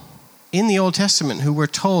people in the Old Testament who we're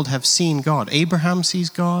told have seen God. Abraham sees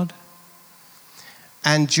God.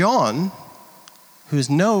 And John, who is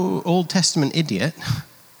no Old Testament idiot,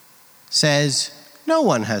 says no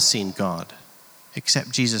one has seen God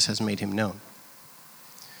except Jesus has made him known.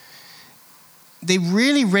 They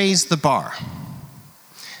really raise the bar.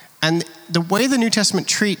 And the way the New Testament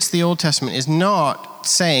treats the Old Testament is not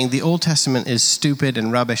saying the Old Testament is stupid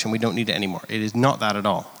and rubbish and we don't need it anymore. It is not that at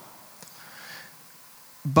all.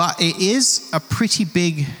 But it is a pretty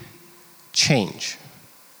big change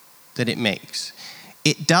that it makes.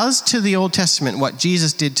 It does to the Old Testament what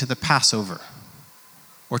Jesus did to the Passover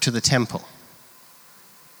or to the temple.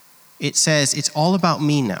 It says it's all about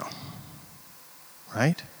me now,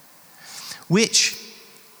 right? Which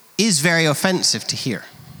is very offensive to hear.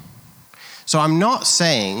 So I'm not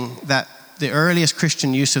saying that the earliest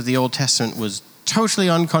Christian use of the Old Testament was totally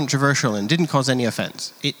uncontroversial and didn't cause any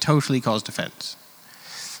offense. It totally caused offense.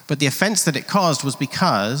 But the offense that it caused was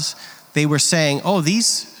because they were saying, oh,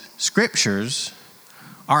 these scriptures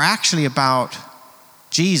are actually about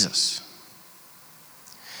Jesus.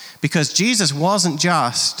 Because Jesus wasn't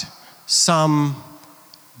just some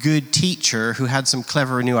good teacher who had some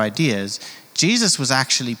clever new ideas. Jesus was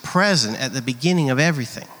actually present at the beginning of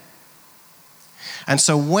everything. And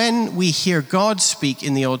so when we hear God speak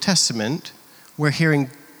in the Old Testament, we're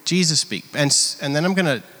hearing Jesus speak. And then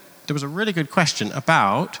there was a really good question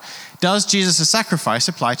about, does Jesus' sacrifice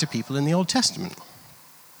apply to people in the Old Testament?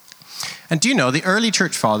 And do you know, the early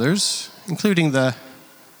church fathers, including the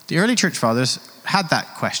early church fathers, had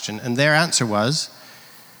that question, and their answer was,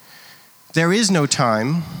 there is no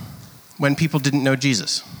time when people didn't know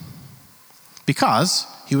Jesus, because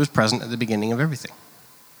he was present at the beginning of everything.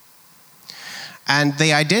 And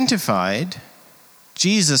they identified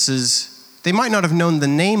they might not have known the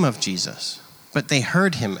name of Jesus, but they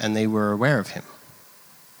heard him and they were aware of him.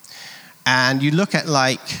 And you look at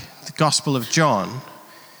like the Gospel of John.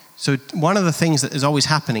 So one of the things that is always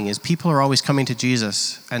happening is people are always coming to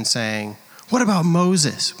Jesus and saying, what about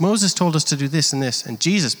Moses? Moses told us to do this and this. And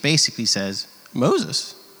Jesus basically says,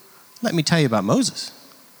 Moses? Let me tell you about Moses.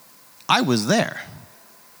 I was there.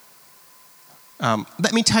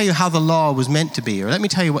 Let me tell you how the law was meant to be, or let me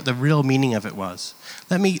tell you what the real meaning of it was.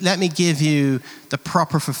 Let me give you the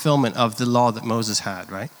proper fulfillment of the law that Moses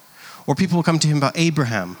had, right? Or people will come to him about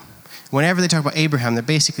Abraham. Whenever they talk about Abraham, they're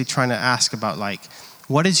basically trying to ask about like,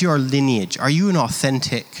 what is your lineage? Are you an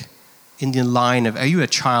authentic Indian line are you a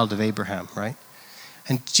child of Abraham, right?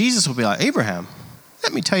 And Jesus will be like, Abraham?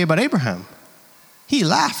 Let me tell you about Abraham. He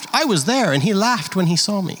laughed. I was there, and he laughed when he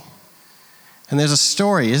saw me. And there's a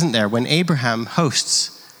story, isn't there, when Abraham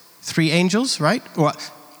hosts 3 angels, right? Well,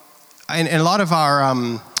 in a lot of our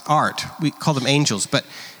art, we call them angels, but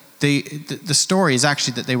the story is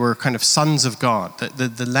actually that they were kind of sons of God.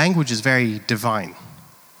 The language is very divine.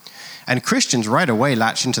 And Christians right away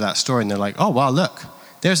latch into that story, and they're like, oh, wow, look,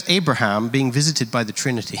 there's Abraham being visited by the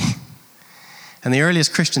Trinity. And the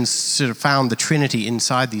earliest Christians sort of found the Trinity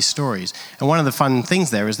inside these stories. And one of the fun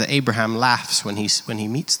things there is that Abraham laughs when he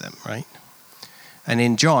meets them, right? And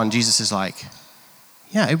in John, Jesus is like,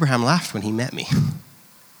 yeah, Abraham laughed when he met me.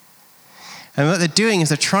 And what they're doing is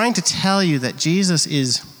they're trying to tell you that Jesus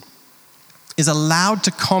is allowed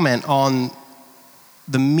to comment on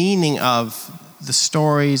the meaning of the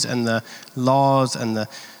stories and the laws and the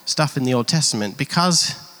stuff in the Old Testament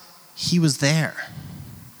because he was there.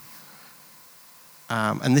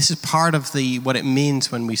 And this is part of what it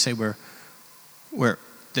means when we say that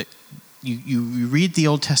you read the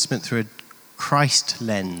Old Testament through a Christ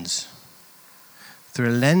lens, through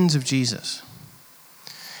a lens of Jesus.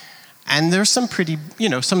 And there's some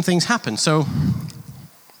some things happen. So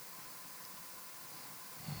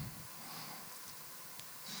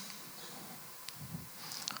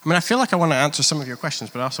I feel like I want to answer some of your questions,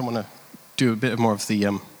 but I also want to do a bit more of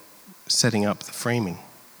the setting up, the framing.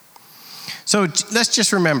 So let's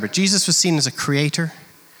just remember, Jesus was seen as a creator.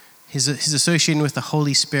 His association with the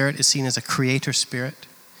Holy Spirit is seen as a creator spirit.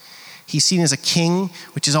 He's seen as a king,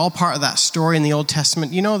 which is all part of that story in the Old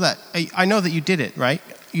Testament. You know that, I know that you did it, right?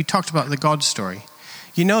 You talked about the God story.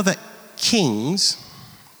 You know that kings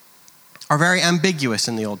are very ambiguous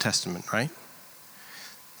in the Old Testament, right?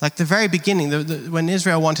 Like the very beginning, when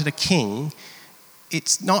Israel wanted a king,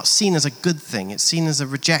 it's not seen as a good thing. It's seen as a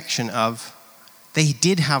rejection of, they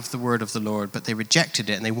did have the word of the Lord, but they rejected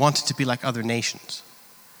it and they wanted to be like other nations.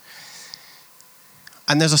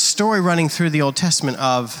 And there's a story running through the Old Testament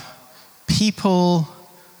of people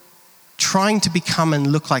trying to become and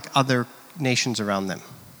look like other nations around them.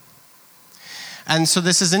 And so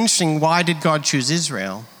this is interesting. Why did God choose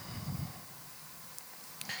Israel?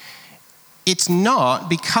 It's not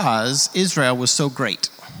because Israel was so great.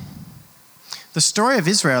 The story of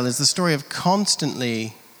Israel is the story of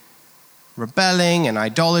constantly rebelling and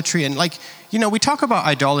idolatry. And we talk about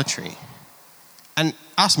idolatry. And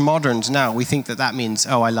us moderns now, we think that means,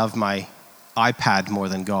 I love my iPad more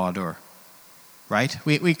than God, or, right?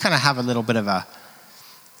 We kind of have a little bit of a,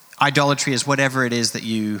 idolatry is whatever it is that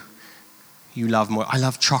you love more. I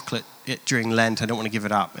love chocolate during Lent. I don't want to give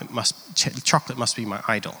it up. Chocolate must be my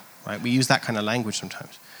idol, right? We use that kind of language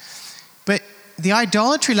sometimes. But the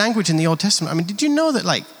idolatry language in the Old Testament, did you know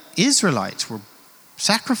that Israelites were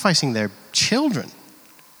sacrificing their children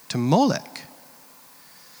to Molech?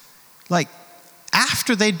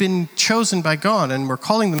 After they'd been chosen by God and were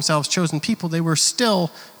calling themselves chosen people, they were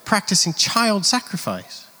still practicing child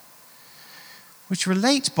sacrifice, which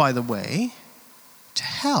relates, by the way, to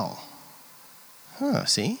hell.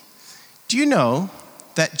 See? Do you know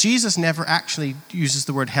that Jesus never actually uses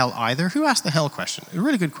the word hell either? Who asked the hell question? A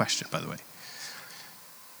really good question, by the way.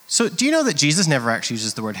 So do you know that Jesus never actually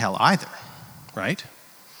uses the word hell either, right?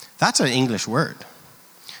 That's an English word.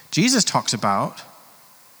 Jesus talks about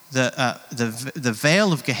the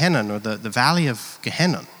Vale of Gehenna, or the Valley of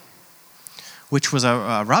Gehenna, which was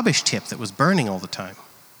a rubbish tip that was burning all the time.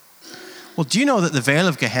 Well, do you know that the Vale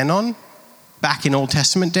of Gehenna, back in Old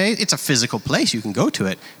Testament days, it's a physical place, you can go to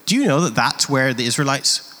it. Do you know that that's where the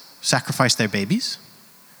Israelites sacrificed their babies?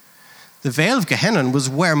 The Vale of Gehenna was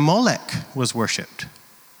where Molech was worshipped.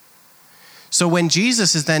 So when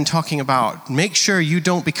Jesus is then talking about, make sure you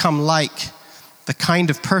don't become like the kind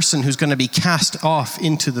of person who's going to be cast off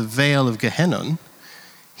into the Vale of Gehenna,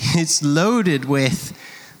 it's loaded with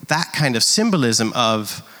that kind of symbolism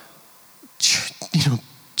of,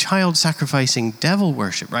 child sacrificing devil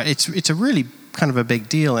worship, right? It's a really kind of a big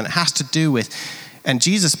deal, and it has to do with, and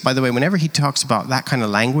Jesus, by the way, whenever he talks about that kind of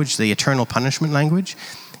language, the eternal punishment language,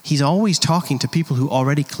 he's always talking to people who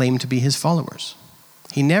already claim to be his followers.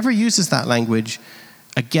 He never uses that language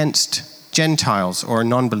against Gentiles or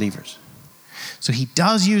non-believers. So he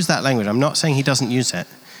does use that language. I'm not saying he doesn't use it,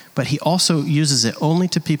 but he also uses it only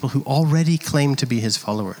to people who already claim to be his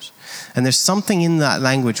followers. And there's something in that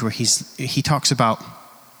language where he talks about,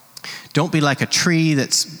 don't be like a tree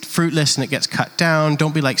that's fruitless and it gets cut down.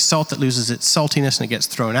 Don't be like salt that loses its saltiness and it gets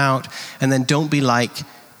thrown out. And then don't be like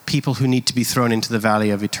people who need to be thrown into the valley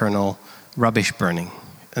of eternal rubbish burning.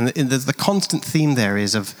 And the constant theme there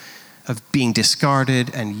is of being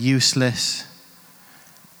discarded and useless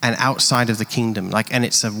and outside of the kingdom. And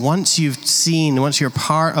it's once you're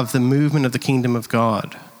part of the movement of the kingdom of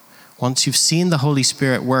God, once you've seen the Holy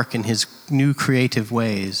Spirit work in his new creative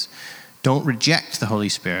ways, don't reject the Holy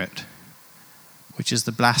Spirit, which is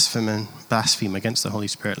the blaspheme against the Holy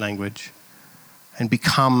Spirit language, and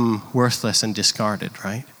become worthless and discarded,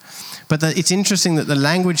 right? But it's interesting that the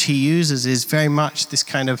language he uses is very much this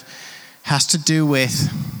kind of, has to do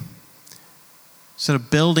with sort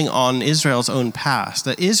of building on Israel's own past,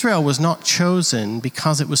 that Israel was not chosen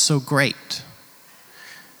because it was so great.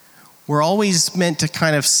 We're always meant to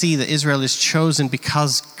kind of see that Israel is chosen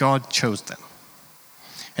because God chose them.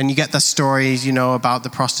 And you get the stories, about the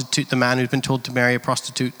prostitute, the man who's been told to marry a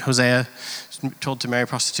prostitute, Hosea, told to marry a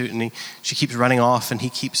prostitute, and she keeps running off, and he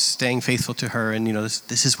keeps staying faithful to her, and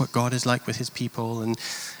this is what God is like with his people.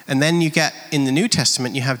 And then you get, in the New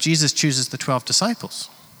Testament, you have Jesus chooses the 12 disciples.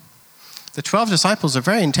 The 12 disciples are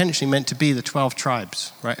very intentionally meant to be the 12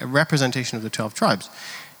 tribes, right? A representation of the 12 tribes.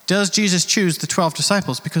 Does Jesus choose the 12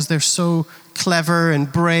 disciples because they're so clever and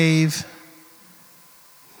brave?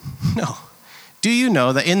 No. Do you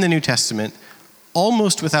know that in the New Testament,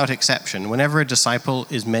 almost without exception, whenever a disciple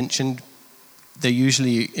is mentioned, they're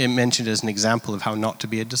usually mentioned as an example of how not to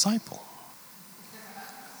be a disciple?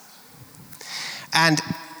 And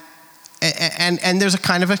there's a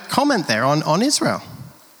kind of a comment there on Israel.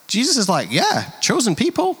 Jesus is like, yeah, chosen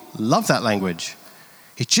people, love that language.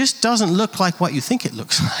 It just doesn't look like what you think it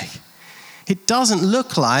looks like. It doesn't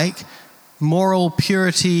look like moral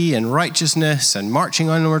purity and righteousness and marching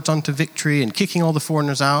onwards onto victory and kicking all the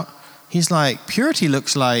foreigners out. He's like, purity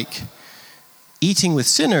looks like eating with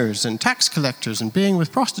sinners and tax collectors and being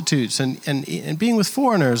with prostitutes and being with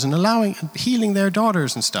foreigners and healing their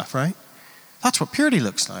daughters and stuff, right? That's what purity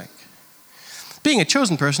looks like. Being a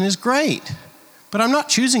chosen person is great. But I'm not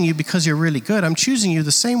choosing you because you're really good. I'm choosing you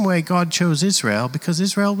the same way God chose Israel, because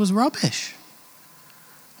Israel was rubbish.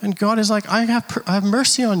 And God is like, I have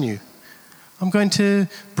mercy on you. I'm going to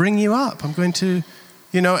bring you up. I'm going to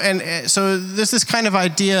And so there's this kind of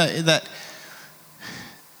idea that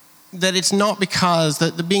it's not because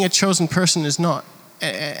that being a chosen person is not,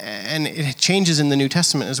 and it changes in the New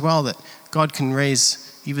Testament as well, that God can raise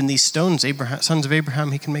even these stones, sons of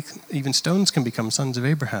Abraham, he can make, even stones can become sons of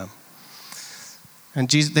Abraham. And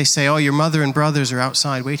Jesus, they say, oh, your mother and brothers are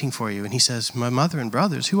outside waiting for you. And he says, my mother and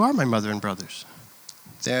brothers? Who are my mother and brothers?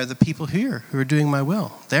 They're the people here who are doing my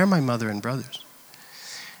will. They're my mother and brothers.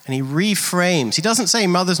 And he reframes. He doesn't say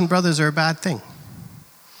mothers and brothers are a bad thing.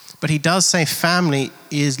 But he does say family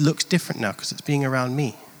looks different now because it's being around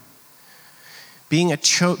me. Being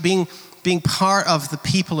part of the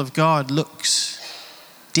people of God looks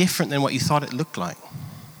different than what you thought it looked like.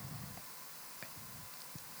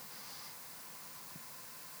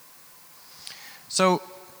 So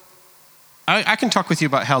I can talk with you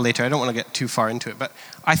about hell later. I don't want to get too far into it, but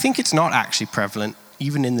I think it's not actually prevalent,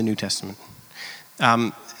 even in the New Testament.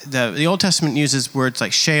 The Old Testament uses words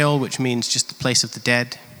like Sheol, which means just the place of the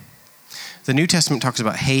dead. The New Testament talks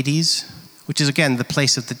about Hades, which is, again, the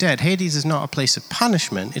place of the dead. Hades is not a place of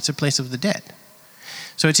punishment, it's a place of the dead.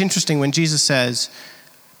 So it's interesting when Jesus says,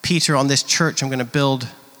 Peter, on this church I'm going to build,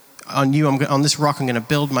 on this rock I'm going to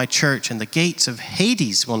build my church, and the gates of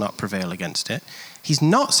Hades will not prevail against it. He's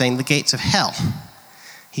not saying the gates of hell.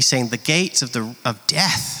 He's saying the gates of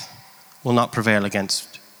death will not prevail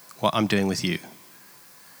against what I'm doing with you.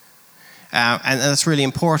 And that's really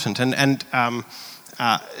important. And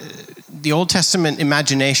the Old Testament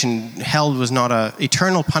imagination, hell was not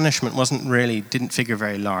eternal punishment didn't figure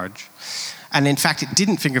very large. And in fact, it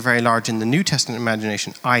didn't figure very large in the New Testament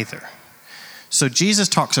imagination either. So Jesus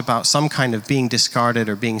talks about some kind of being discarded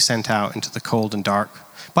or being sent out into the cold and dark.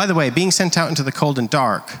 By the way, being sent out into the cold and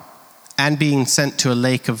dark and being sent to a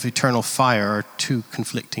lake of eternal fire are two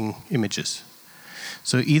conflicting images.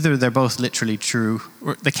 So either they're both literally true,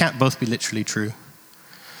 or they can't both be literally true.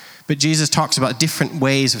 But Jesus talks about different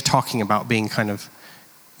ways of talking about being kind of,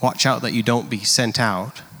 watch out that you don't be sent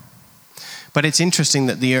out. But it's interesting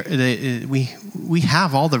that we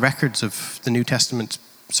have all the records of the New Testament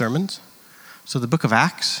sermons. So the book of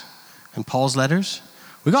Acts and Paul's letters,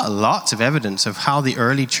 we got lots of evidence of how the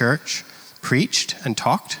early church preached and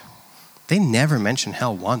talked. They never mention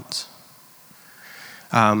hell once.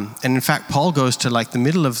 And in fact, Paul goes to like the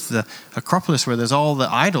middle of the Acropolis where there's all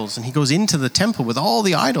the idols, and he goes into the temple with all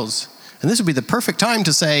the idols. And this would be the perfect time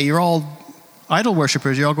to say, you're all idol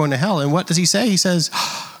worshippers, you're all going to hell. And what does he say? He says,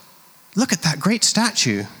 look at that great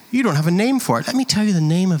statue. You don't have a name for it. Let me tell you the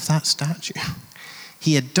name of that statue.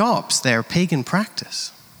 He adopts their pagan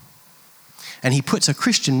practice. And he puts a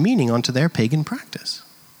Christian meaning onto their pagan practice.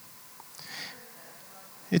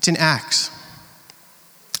 It's in Acts.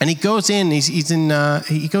 And he goes in,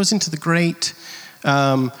 he goes into the great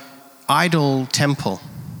idol temple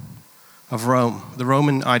of Rome, the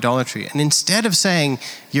Roman idolatry. And instead of saying,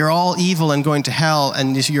 you're all evil and going to hell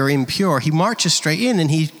and you're impure, he marches straight in and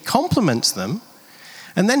he compliments them.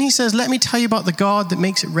 And then he says, let me tell you about the God that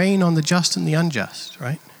makes it rain on the just and the unjust,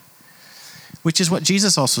 right? Which is what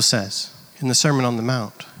Jesus also says in the Sermon on the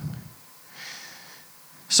Mount.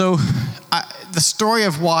 So the story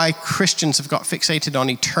of why Christians have got fixated on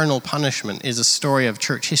eternal punishment is a story of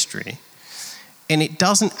church history. And it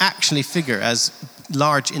doesn't actually figure as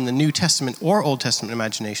large in the New Testament or Old Testament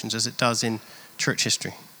imaginations as it does in church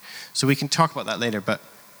history. So we can talk about that later, but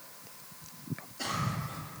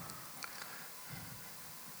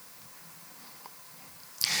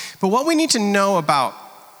what we need to know about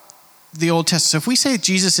the Old Testament, so if we say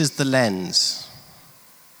Jesus is the lens,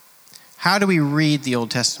 how do we read the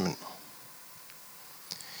Old Testament?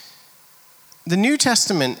 The New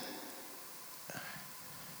Testament,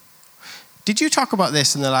 did you talk about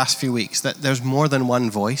this in the last few weeks, that there's more than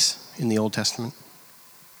one voice in the Old Testament?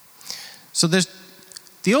 So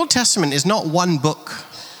the Old Testament is not one book.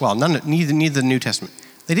 Well, neither the New Testament.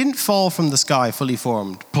 They didn't fall from the sky fully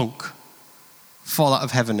formed, plunk, fall out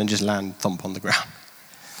of heaven and just land thump on the ground.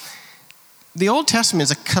 The Old Testament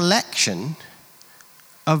is a collection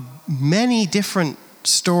of many different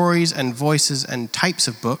stories and voices and types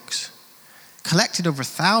of books collected over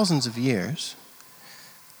thousands of years,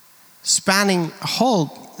 spanning a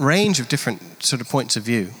whole range of different sort of points of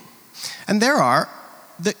view. And there are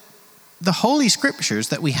the holy scriptures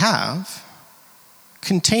that we have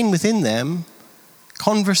contain within them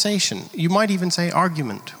conversation. You might even say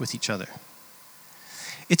argument with each other.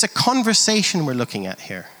 It's a conversation we're looking at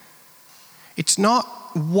here. It's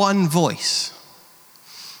not one voice.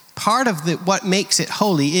 Part of what makes it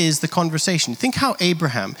holy is the conversation. Think how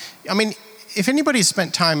Abraham, if anybody's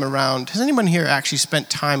spent time around, has anyone here actually spent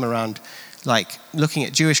time around like looking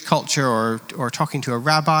at Jewish culture or talking to a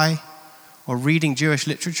rabbi or reading Jewish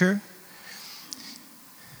literature,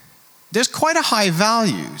 there's quite a high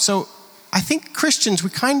value. So I think Christians, we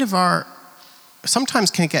kind of are,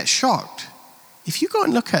 sometimes can get shocked. If you go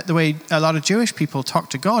and look at the way a lot of Jewish people talk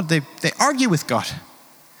to God, they argue with God.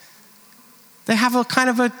 They have a kind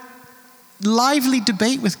of a lively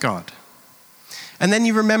debate with God. And then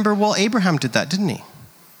you remember, well, Abraham did that, didn't he?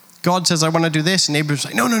 God says, I want to do this. And Abraham's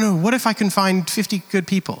like, no. What if I can find 50 good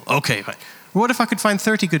people? Okay, fine. What if I could find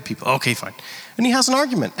 30 good people? Okay, fine. And he has an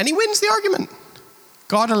argument, and he wins the argument.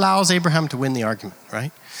 God allows Abraham to win the argument,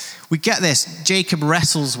 right? We get this. Jacob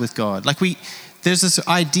wrestles with God. There's this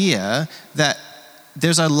idea that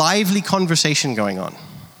there's a lively conversation going on,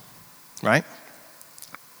 right?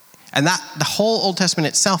 And that the whole Old Testament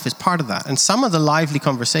itself is part of that. And some of the lively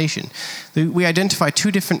conversation, we identify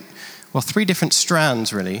three different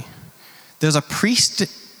strands, really. There's a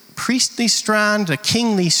priestly strand, a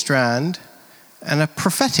kingly strand, and a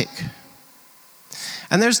prophetic.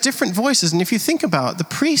 And there's different voices. And if you think about it, the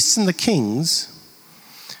priests and the kings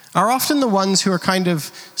are often the ones who are kind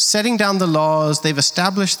of setting down the laws. They've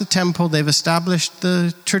established the temple. They've established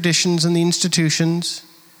the traditions and the institutions.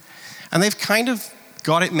 And they've kind of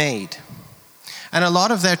got it made. And a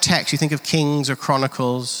lot of their texts, you think of Kings or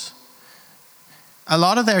Chronicles, a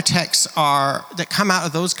lot of their texts that come out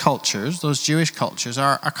of those cultures, those Jewish cultures,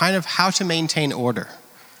 are kind of how to maintain order,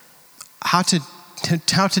 how to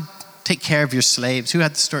take care of your slaves. Who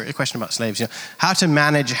had the question about slaves? How to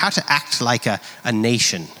manage, how to act like a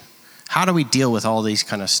nation. How do we deal with all these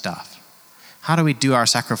kind of stuff? How do we do our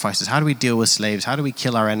sacrifices? How do we deal with slaves? How do we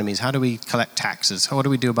kill our enemies? How do we collect taxes? What do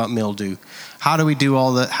we do about mildew? How do we do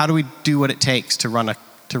what it takes to run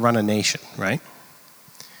a nation, right?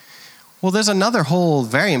 Well, there's another whole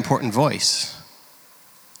very important voice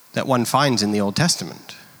that one finds in the Old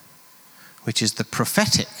Testament, which is the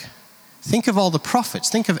prophetic. Think of all the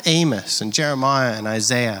prophets. Think of Amos and Jeremiah and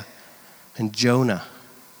Isaiah and Jonah,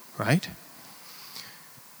 right?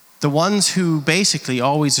 The ones who basically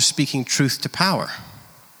always are speaking truth to power.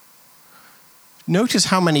 Notice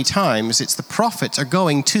how many times it's the prophets are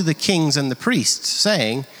going to the kings and the priests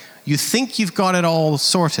saying, you think you've got it all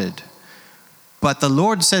sorted, but the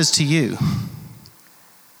Lord says to you,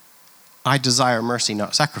 I desire mercy,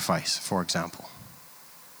 not sacrifice, for example,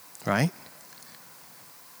 right?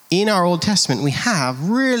 In our Old Testament, we have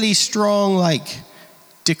really strong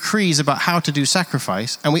decrees about how to do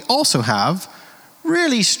sacrifice, and we also have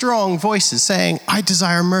really strong voices saying, I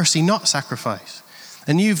desire mercy, not sacrifice.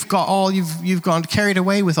 And you've gone carried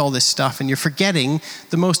away with all this stuff, and you're forgetting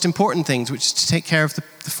the most important things, which is to take care of the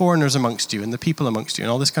foreigners amongst you and the people amongst you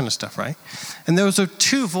and all this kind of stuff, right? And those are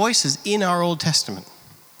two voices in our Old Testament.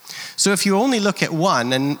 So if you only look at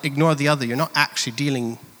one and ignore the other, you're not actually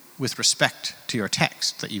dealing with respect to your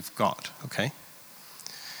text that you've got, okay?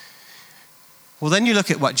 Well, then you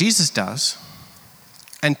look at what Jesus does,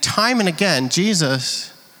 and time and again,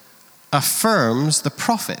 Jesus affirms the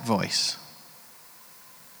prophet voice.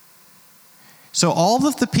 So all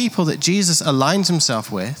of the people that Jesus aligns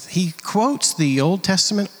himself with, he quotes the Old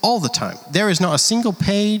Testament all the time. There is not a single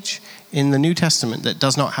page in the New Testament that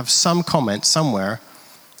does not have some comment somewhere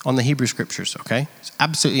on the Hebrew Scriptures, okay? It's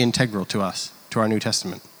absolutely integral to us, to our New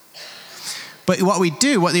Testament. But what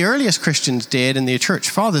the earliest Christians did and the church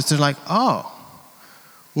fathers, they're like,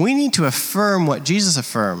 we need to affirm what Jesus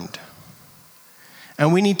affirmed.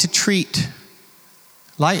 And we need to treat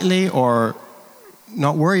lightly or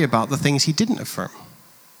not worry about the things he didn't affirm.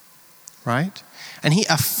 Right? And he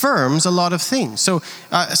affirms a lot of things. So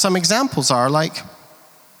some examples are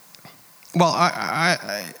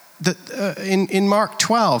in Mark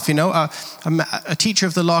 12, a teacher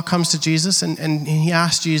of the law comes to Jesus and he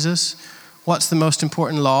asks Jesus, what's the most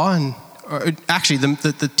important law? Actually,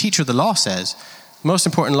 the teacher of the law says, the most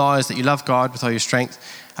important law is that you love God with all your strength,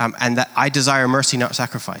 and that I desire mercy, not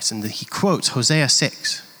sacrifice. And he quotes Hosea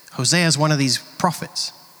 6. Hosea is one of these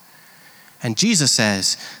prophets. And Jesus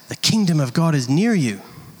says, the kingdom of God is near you.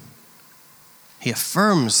 He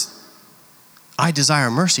affirms, I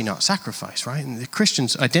desire mercy, not sacrifice, right? And the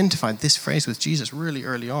Christians identified this phrase with Jesus really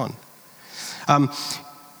early on.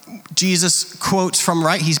 Jesus quotes from,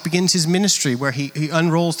 he begins his ministry where he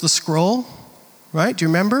unrolls the scroll, right? Do you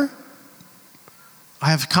remember? I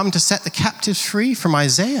have come to set the captives free, from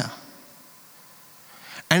Isaiah.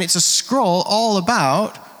 And it's a scroll all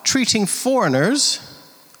about treating foreigners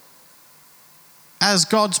as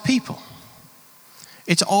God's people.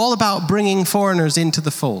 It's all about bringing foreigners into the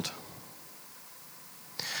fold.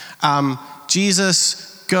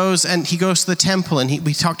 Jesus goes to the temple, and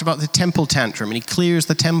we talked about the temple tantrum, and he clears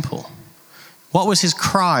the temple. What was his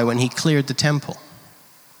cry when he cleared the temple?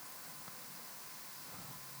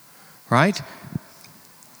 right?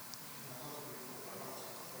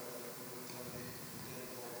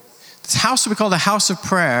 This house will be called a house of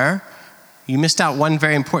prayer. You missed out one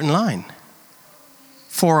very important line.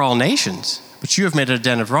 For all nations, but you have made it a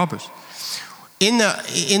den of robbers. In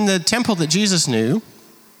the temple that Jesus knew,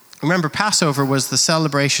 remember, Passover was the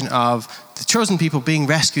celebration of the chosen people being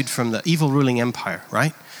rescued from the evil ruling empire,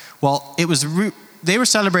 right? Well, they were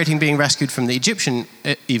celebrating being rescued from the Egyptian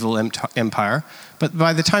evil empire, but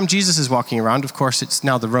by the time Jesus is walking around, of course, it's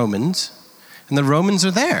now the Romans, and the Romans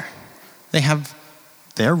are there.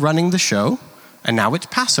 They're running the show, and now it's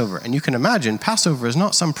Passover. And you can imagine, Passover is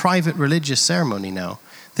not some private religious ceremony now.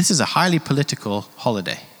 This is a highly political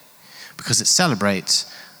holiday because it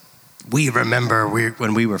celebrates, we remember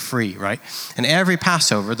when we were free, right? And every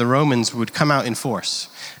Passover, the Romans would come out in force.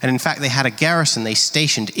 And in fact, they had a garrison they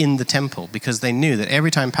stationed in the temple because they knew that every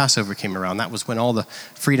time Passover came around, that was when all the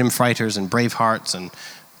freedom fighters and brave hearts and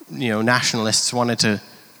nationalists wanted to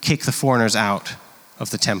kick the foreigners out of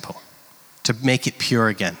the temple to make it pure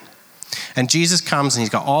again. And Jesus comes and he's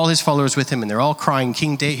got all his followers with him and they're all crying,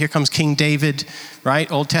 here comes King David,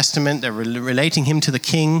 right? Old Testament, they're relating him to the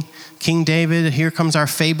king, King David. Here comes our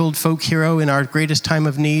fabled folk hero in our greatest time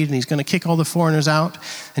of need, and he's going to kick all the foreigners out.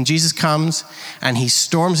 And Jesus comes and he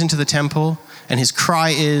storms into the temple and his cry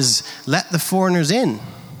is, let the foreigners in.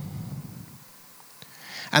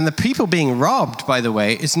 And the people being robbed, by the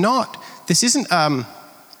way,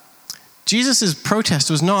 Jesus'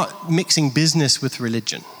 protest was not mixing business with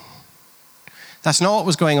religion. That's not what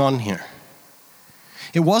was going on here.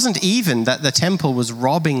 It wasn't even that the temple was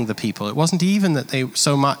robbing the people. It wasn't even that there was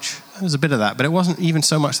a bit of that, but it wasn't even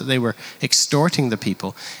so much that they were extorting the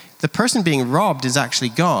people. The person being robbed is actually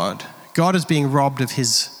God. God is being robbed of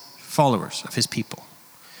his followers, of his people,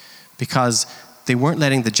 because they weren't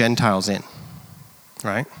letting the Gentiles in,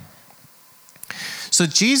 right? So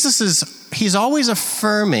he's always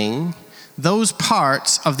affirming those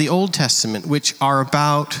parts of the Old Testament which are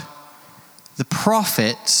about the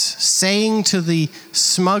prophets saying to the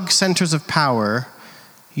smug centers of power,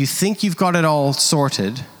 you think you've got it all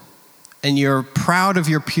sorted and you're proud of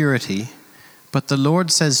your purity, but the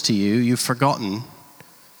Lord says to you, you've forgotten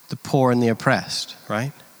the poor and the oppressed,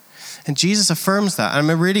 right? And Jesus affirms that.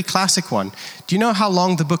 And a really classic one. Do you know how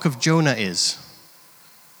long the book of Jonah is?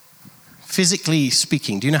 Physically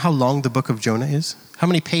speaking, do you know how long the book of Jonah is? How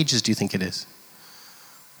many pages do you think it is?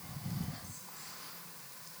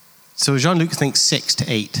 So Jean-Luc thinks 6 to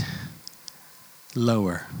 8.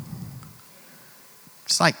 Lower.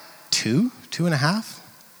 It's like 2.5.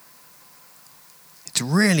 It's a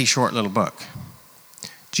really short little book.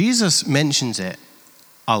 Jesus mentions it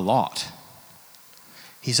a lot.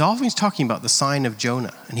 He's always talking about the sign of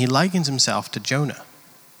Jonah, and he likens himself to Jonah.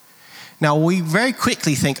 Now, we very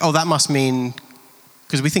quickly think, that must mean,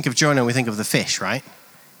 because we think of Jonah, we think of the fish, right?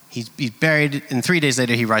 He's buried, and 3 days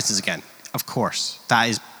later he rises again. Of course, that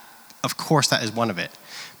is one of it.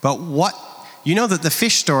 But you know that the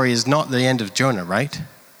fish story is not the end of Jonah, right?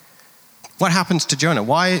 What happens to Jonah?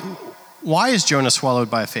 Why is Jonah swallowed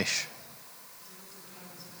by a fish?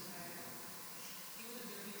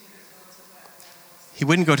 He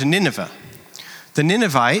wouldn't go to Nineveh. The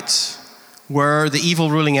Ninevites were the evil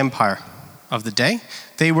ruling empire of the day.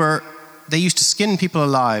 They used to skin people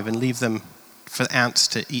alive and leave them for ants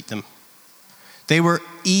to eat them. They were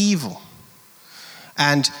evil.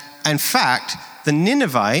 And in fact, the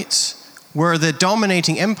Ninevites were the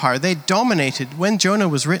dominating empire. They dominated. When Jonah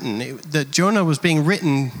was written, Jonah was being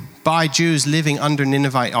written by Jews living under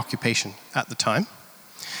Ninevite occupation at the time.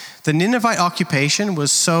 The Ninevite occupation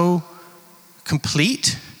was so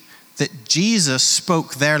complete that Jesus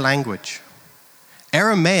spoke their language.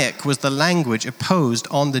 Aramaic was the language imposed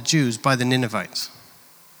on the Jews by the Ninevites.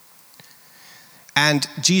 And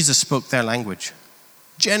Jesus spoke their language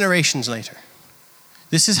generations later.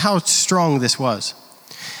 This is how strong this was.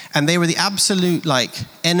 And they were the absolute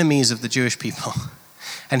enemies of the Jewish people.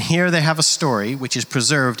 And here they have a story which is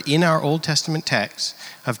preserved in our Old Testament text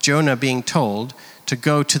of Jonah being told to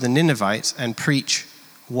go to the Ninevites and preach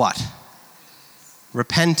what?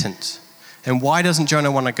 Repentance. And why doesn't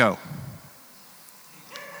Jonah want to go?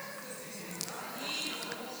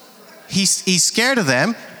 He's scared of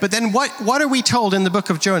them, but then what are we told in the book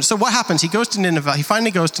of Jonah? So what happens? He goes to Nineveh. He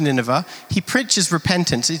finally goes to Nineveh. He preaches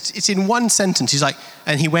repentance. It's in one sentence. He's like,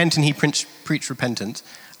 and he went and he preached repentance,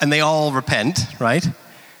 and they all repent, right?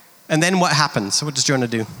 And then what happens? So what does Jonah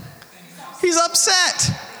do? He's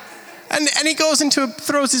upset, and he goes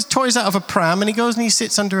throws his toys out of a pram, and he goes and he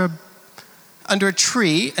sits under a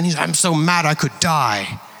tree, and he's like, I'm so mad I could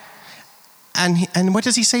die. And what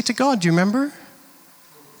does he say to God? Do you remember?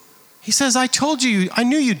 He says, I told you, I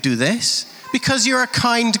knew you'd do this because you're a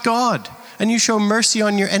kind God and you show mercy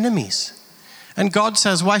on your enemies. And God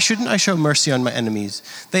says, why shouldn't I show mercy on my enemies?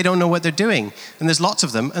 They don't know what they're doing. And there's lots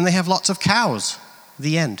of them and they have lots of cows.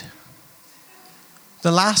 The end.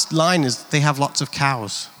 The last line is they have lots of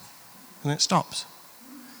cows. And it stops.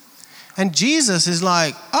 And Jesus is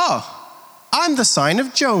like, oh, I'm the sign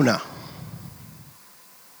of Jonah.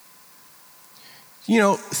 You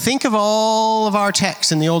know, think of all of our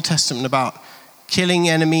texts in the Old Testament about killing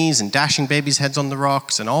enemies and dashing babies' heads on the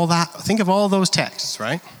rocks and all that. Think of all those texts,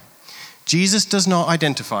 right? Jesus does not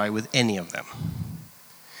identify with any of them.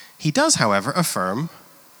 He does, however, affirm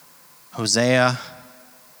Hosea,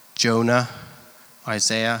 Jonah,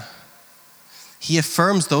 Isaiah. He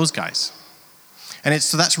affirms those guys. And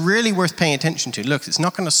so that's really worth paying attention to. Look, it's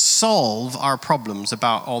not going to solve our problems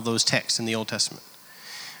about all those texts in the Old Testament.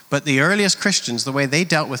 But the earliest Christians, the way they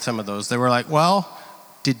dealt with some of those, they were like, well,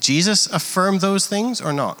 did Jesus affirm those things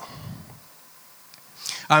or not?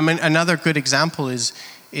 Another good example is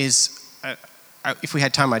if we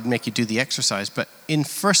had time, I'd make you do the exercise. But in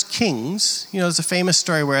 1 Kings, you know, there's a famous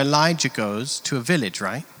story where Elijah goes to a village,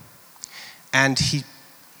 right? And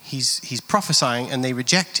he's prophesying and they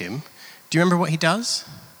reject him. Do you remember what he does?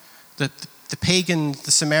 The pagan,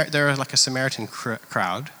 they're like a Samaritan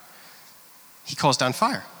crowd. He calls down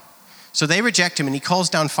fire. So they reject him and he calls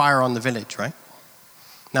down fire on the village, right?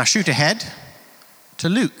 Now shoot ahead to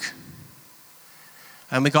Luke.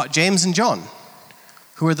 And we got James and John,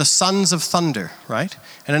 who are the sons of thunder, right?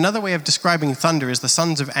 And another way of describing thunder is the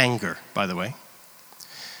sons of anger, by the way.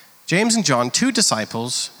 James and John, 2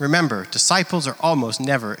 disciples. Remember, disciples are almost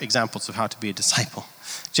never examples of how to be a disciple.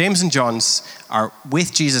 James and John are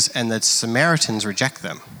with Jesus and the Samaritans reject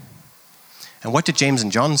them. And what did James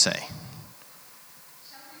and John say?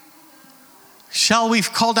 Shall we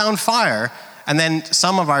call down fire? And then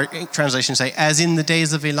some of our translations say, as in the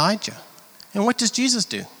days of Elijah. And what does Jesus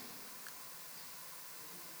do?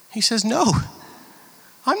 He says, no,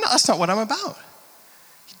 that's not what I'm about.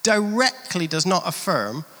 He directly does not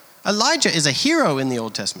affirm. Elijah is a hero in the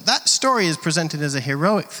Old Testament. That story is presented as a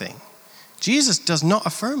heroic thing. Jesus does not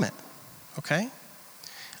affirm it, okay?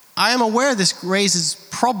 I am aware this raises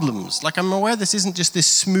problems. Like, I'm aware this isn't just this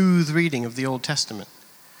smooth reading of the Old Testament.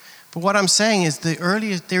 But what I'm saying is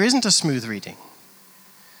there isn't a smooth reading.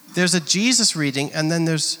 There's a Jesus reading and then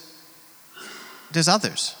there's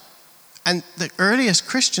others. And the earliest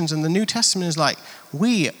Christians in the New Testament is like,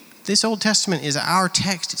 this Old Testament is our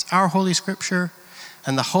text, it's our Holy Scripture,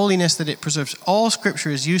 and the holiness that it preserves. All Scripture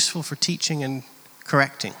is useful for teaching and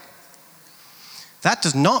correcting. That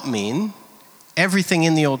does not mean everything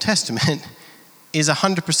in the Old Testament is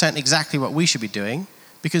 100% exactly what we should be doing,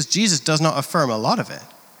 because Jesus does not affirm a lot of it.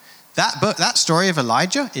 That story of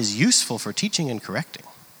Elijah is useful for teaching and correcting.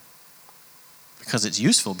 Because it's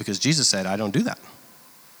useful, because Jesus said, I don't do that.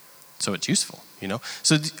 So it's useful, you know.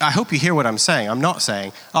 So I hope you hear what I'm saying. I'm not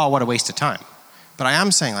saying, oh, what a waste of time. But I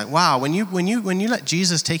am saying, like, wow, when you let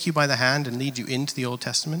Jesus take you by the hand and lead you into the Old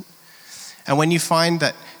Testament, and when you find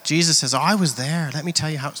that Jesus says, oh, I was there, let me tell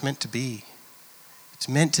you how it's meant to be. It's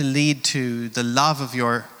meant to lead to the love of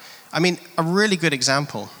a really good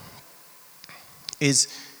example is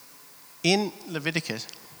in Leviticus.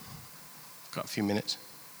 Got a few minutes.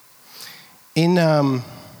 In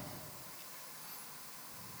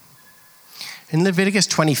Leviticus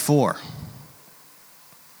 24,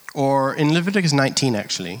 or in Leviticus 19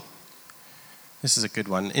 actually, this is a good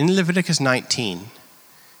one. In Leviticus 19,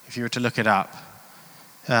 if you were to look it up,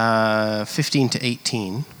 15 to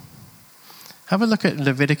 18, have a look at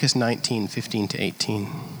Leviticus 19, 15 to 18.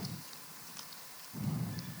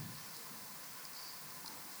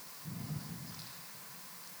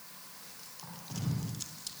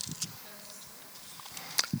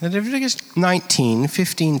 Leviticus 19,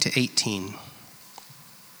 15 to 18.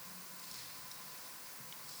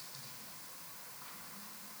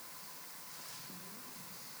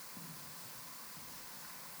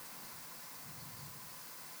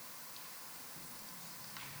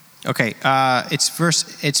 Okay, it's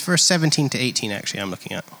verse 17 to 18 actually I'm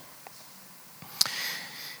looking at.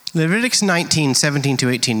 Leviticus 19, 17 to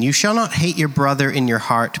 18. You shall not hate your brother in your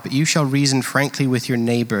heart, but you shall reason frankly with your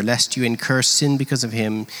neighbor, lest you incur sin because of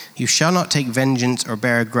him. You shall not take vengeance or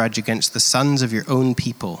bear a grudge against the sons of your own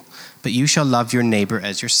people, but you shall love your neighbor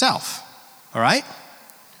as yourself. All right?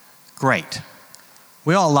 Great.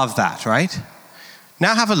 We all love that, right?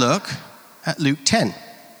 Now have a look at Luke 10.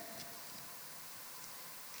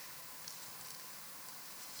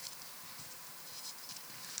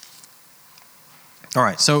 All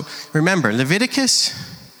right, so remember, Leviticus,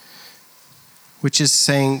 which is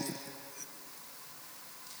saying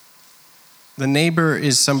The neighbor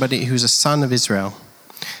is somebody who's a son of Israel.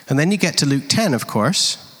 And then you get to Luke 10, of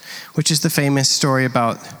course, which is the famous story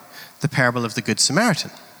about the parable of the Good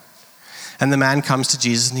Samaritan. And the man comes to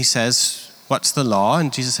Jesus and he says, what's the law?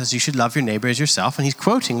 And Jesus says, you should love your neighbor as yourself. And he's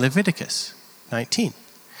quoting Leviticus 19.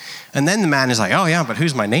 And then the man is like, oh yeah, but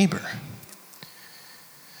who's my neighbor?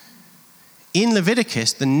 In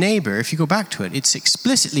Leviticus, the neighbor, if you go back to it, it's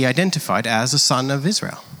explicitly identified as a son of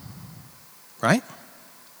Israel. Right?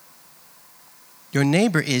 Your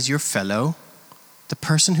neighbor is your fellow, the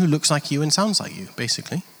person who looks like you and sounds like you,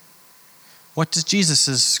 basically. What does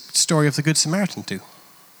Jesus' story of the Good Samaritan do?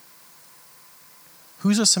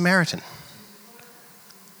 Who's a Samaritan?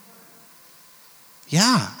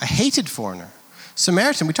 Yeah, a hated foreigner.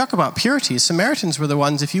 Samaritan, we talk about purity. Samaritans were the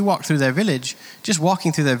ones, if you walked through their village, just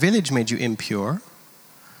walking through their village made you impure.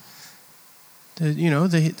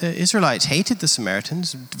 The Israelites hated the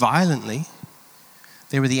Samaritans violently.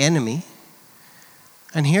 They were the enemy.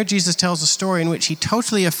 And here Jesus tells a story in which he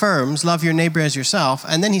totally affirms, love your neighbor as yourself.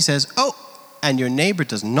 And then he says, oh, and your neighbor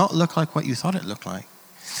does not look like what you thought it looked like.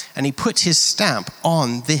 And he puts his stamp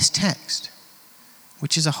on this text,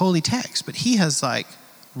 which is a holy text. But he has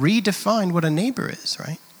redefined what a neighbor is,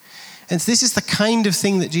 right? And this is the kind of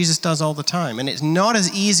thing that Jesus does all the time. And it's not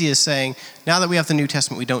as easy as saying, now that we have the New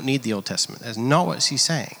Testament, we don't need the Old Testament. That's not what he's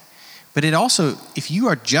saying. But it also, if you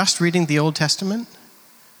are just reading the Old Testament,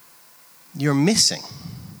 you're missing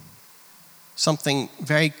something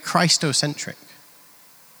very Christocentric.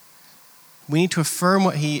 We need to affirm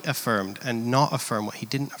what he affirmed and not affirm what he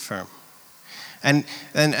didn't affirm. And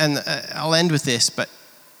I'll end with this, but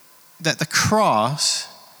that the cross,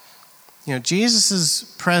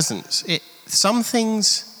 Jesus' presence, some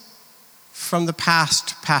things from the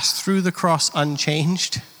past pass through the cross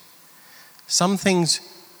unchanged. Some things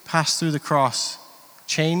pass through the cross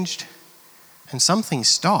changed. And some things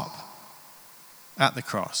stop at the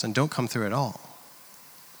cross and don't come through at all.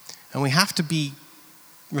 And we have to be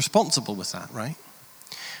responsible with that, right?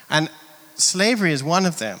 And slavery is one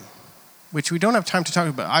of them, which we don't have time to talk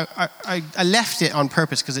about. I left it on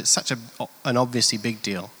purpose because it's such an obviously big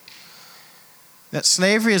deal. That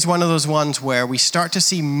slavery is one of those ones where we start to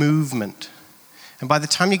see movement. And by the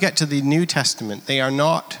time you get to the New Testament, they are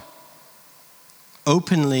not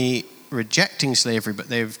openly rejecting slavery, but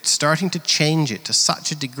they're starting to change it to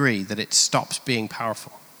such a degree that it stops being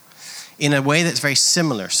powerful in a way that's very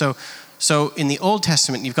similar. So in the Old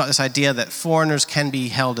Testament, you've got this idea that foreigners can be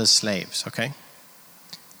held as slaves, okay?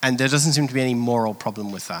 And there doesn't seem to be any moral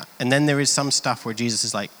problem with that. And then there is some stuff where Jesus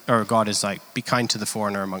is God is be kind to the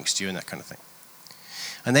foreigner amongst you and that kind of thing.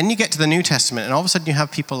 And then you get to the New Testament, and all of a sudden you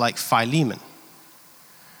have people like Philemon,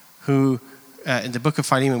 who in the book of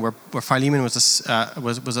Philemon, where Philemon was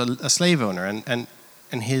a slave owner, and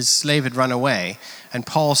his slave had run away, and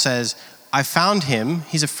Paul says, I found him,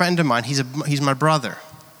 he's a friend of mine, he's my brother.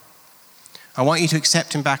 I want you to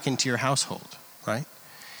accept him back into your household, right?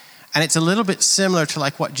 And it's a little bit similar to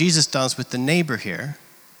what Jesus does with the neighbor here,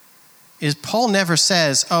 is Paul never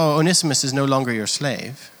says, oh, Onesimus is no longer your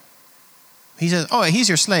slave. He says, oh, he's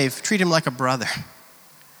your slave, treat him like a brother.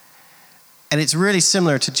 And it's really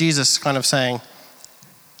similar to Jesus kind of saying,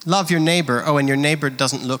 love your neighbor. Oh, and your neighbor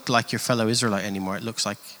doesn't look like your fellow Israelite anymore. It looks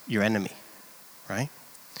like your enemy, right?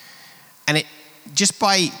 And it just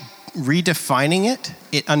by redefining it,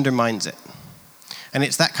 it undermines it. And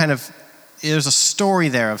it's that kind of, there's a story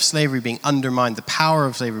there of slavery being undermined, the power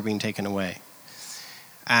of slavery being taken away.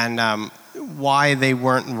 And why they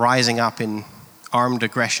weren't rising up in armed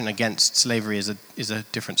aggression against slavery is a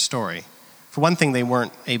different story. For one thing, they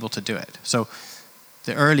weren't able to do it. So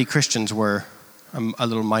the early Christians were a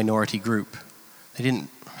little minority group. They didn't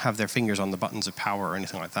have their fingers on the buttons of power or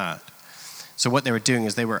anything like that. So what they were doing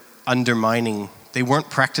is they were undermining, they weren't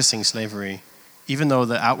practicing slavery. Even though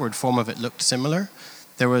the outward form of it looked similar,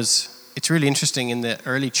 it's really interesting in the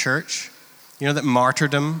early church, that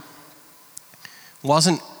martyrdom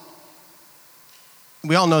wasn't,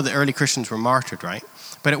 we all know that early Christians were martyred, right?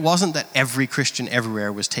 But it wasn't that every Christian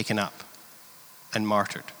everywhere was taken up and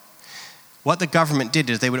martyred. What the government did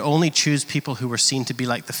is they would only choose people who were seen to be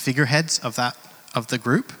like the figureheads of the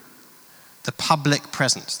group, the public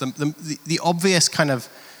presence. The obvious kind of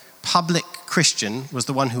public Christian was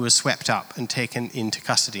the one who was swept up and taken into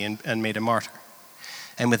custody and made a martyr.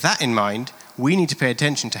 And with that in mind, we need to pay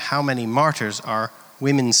attention to how many martyrs are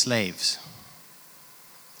women slaves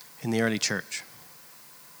in the early church.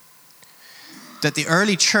 That the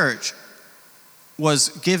early church was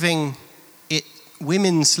giving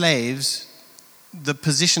women slaves the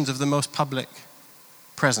positions of the most public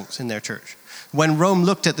presence in their church. When Rome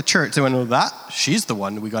looked at the church, they went, oh, she's the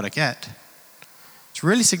one we got to get. It's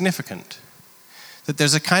really significant. that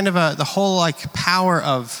there's a kind of the whole like power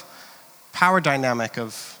dynamic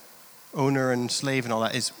of owner and slave and all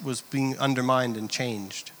that was being undermined and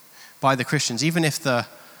changed by the Christians. Even if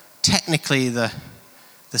technically the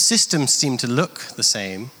systems seemed to look the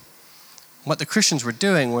same, what the Christians were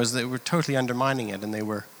doing was they were totally undermining it, and they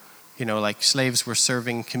were, like slaves were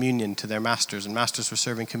serving communion to their masters, and masters were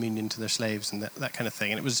serving communion to their slaves, and that kind of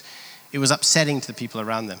thing. And it was upsetting to the people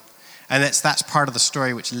around them. And that's part of the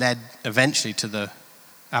story which led eventually to the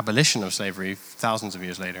abolition of slavery thousands of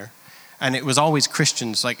years later. And it was always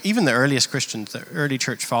Christians, like even the earliest Christians, the early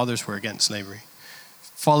church fathers were against slavery,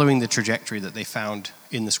 following the trajectory that they found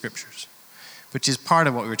in the scriptures, which is part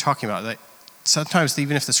of what we were talking about. That sometimes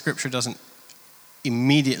even if the scripture doesn't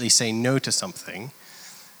immediately say no to something,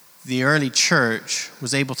 the early church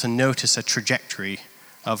was able to notice a trajectory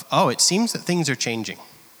of, it seems that things are changing.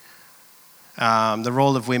 The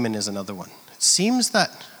role of women is another one. It seems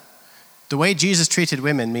that the way Jesus treated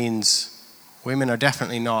women means women are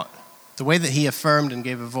definitely not. The way that he affirmed and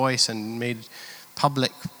gave a voice and made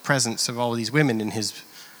public presence of all these women in his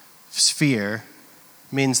sphere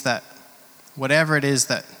means that however it is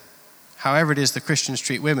the Christians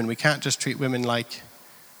treat women, we can't just treat women like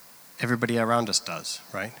everybody around us does,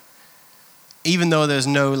 right? Even though there's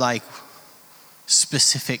no like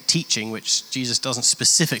specific teaching, which Jesus doesn't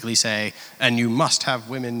specifically say, and you must have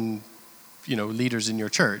women, leaders in your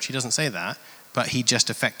church. He doesn't say that, but he just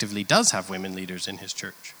effectively does have women leaders in his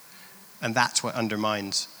church. And that's what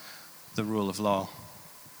undermines the rule of law.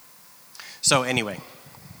 So anyway,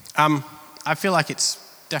 I feel like it's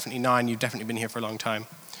definitely 9. You've definitely been here for a long time.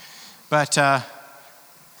 But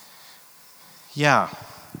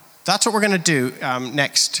that's what we're going to do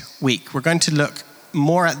next week. We're going to look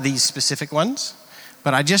more at these specific ones,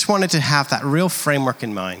 but I just wanted to have that real framework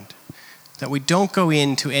in mind, that we don't go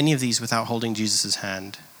into any of these without holding Jesus'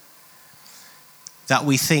 hand, that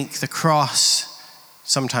we think the cross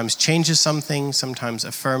sometimes changes some things, sometimes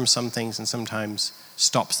affirms some things, and sometimes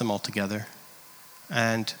stops them altogether.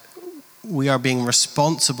 And we are being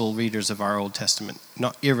responsible readers of our Old Testament,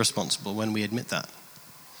 not irresponsible when we admit that.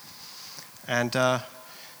 And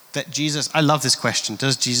that Jesus, I love this question,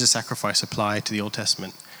 does Jesus' sacrifice apply to the Old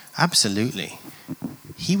Testament? Absolutely.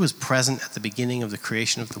 He was present at the beginning of the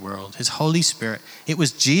creation of the world. His Holy Spirit, it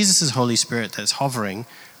was Jesus' Holy Spirit that's hovering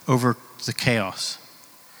over the chaos.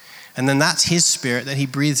 And then that's his spirit that he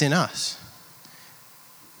breathes in us.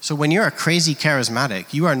 So when you're a crazy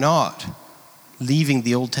charismatic, you are not leaving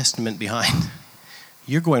the Old Testament behind.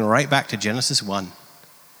 You're going right back to Genesis 1.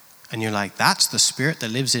 And you're like, that's the spirit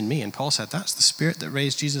that lives in me. And Paul said, that's the spirit that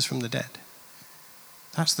raised Jesus from the dead.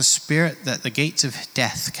 That's the spirit that the gates of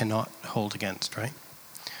death cannot hold against, right?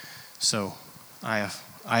 So I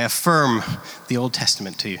affirm the Old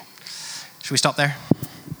Testament to you. Should we stop there?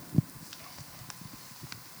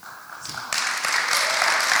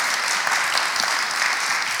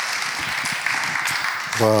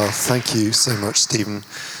 Well, thank you so much, Stephen.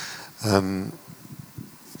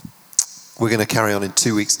 We're going to carry on in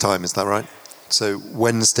 2 weeks' time, is that right? So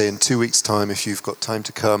Wednesday in 2 weeks' time, if you've got time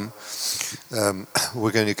to come,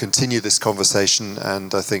 we're going to continue this conversation,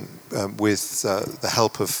 and I think with the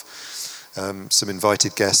help of some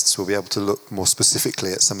invited guests, we'll be able to look more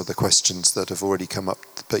specifically at some of the questions that have already come up.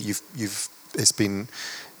 But it's been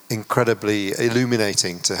incredibly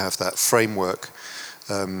illuminating to have that framework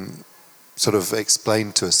sort of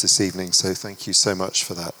explained to us this evening, so thank you so much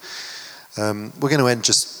for that. We're going to end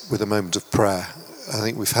just with a moment of prayer. I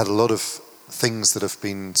think we've had a lot of things that have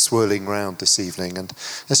been swirling around this evening, and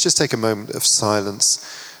let's just take a moment of silence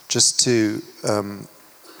just to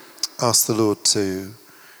ask the Lord to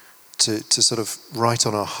sort of write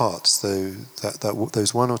on our hearts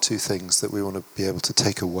those one or two things that we want to be able to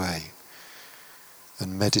take away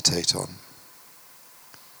and meditate on.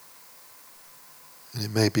 And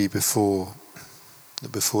it may be before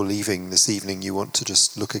leaving this evening, you want to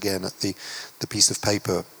just look again at the piece of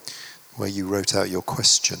paper where you wrote out your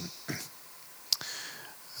question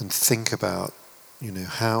and think about,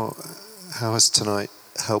 how has tonight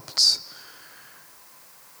helped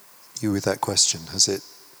you with that question? Has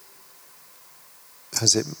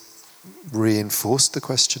it reinforced the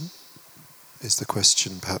question? Is the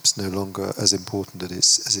question perhaps no longer as important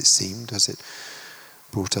as it seemed? Has it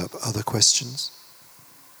brought up other questions?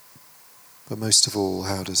 But most of all,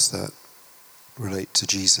 how does that relate to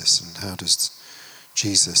Jesus, and how does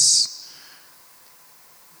Jesus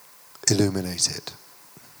illuminate it?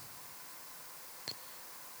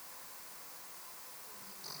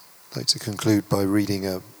 I'd like to conclude by reading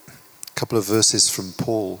a couple of verses from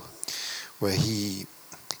Paul, where he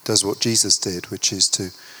does what Jesus did, which is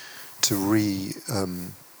to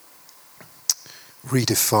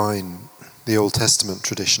redefine the Old Testament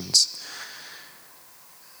traditions.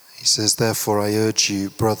 He says, therefore I urge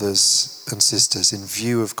you, brothers and sisters, in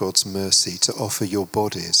view of God's mercy, to offer your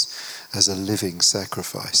bodies as a living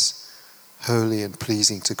sacrifice, holy and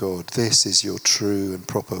pleasing to God. This is your true and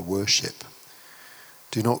proper worship.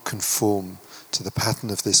 Do not conform to the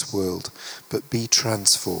pattern of this world, but be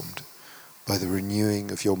transformed by the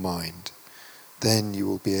renewing of your mind. Then you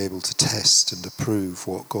will be able to test and approve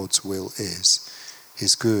what God's will is,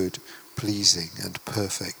 his good, pleasing and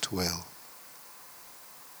perfect will.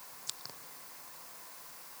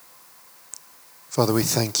 Father, we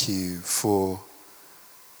thank you for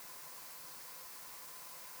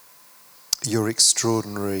your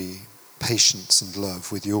extraordinary patience and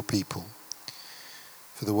love with your people,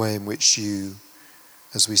 for the way in which you,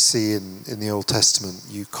 as we see in the Old Testament,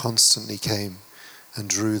 you constantly came and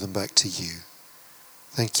drew them back to you.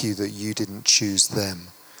 Thank you that you didn't choose them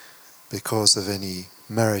because of any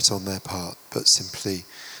merit on their part, but simply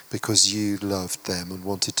because you loved them and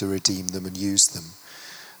wanted to redeem them and use them.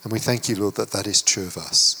 And we thank you, Lord, that that is true of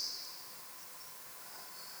us.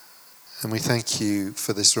 And we thank you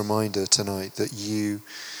for this reminder tonight that you,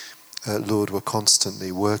 Lord, were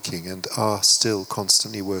constantly working and are still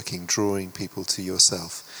constantly working, drawing people to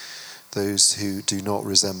yourself, those who do not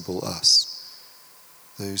resemble us,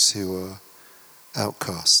 those who are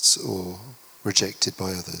outcasts or rejected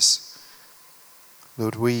by others.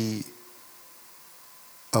 Lord, we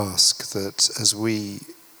ask that as we,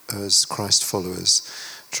 as Christ followers,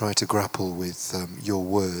 try to grapple with your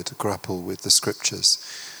word, grapple with the scriptures,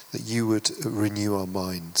 that you would renew our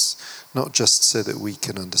minds, not just so that we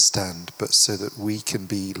can understand, but so that we can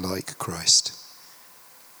be like Christ.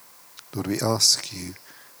 Lord, we ask you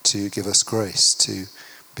to give us grace to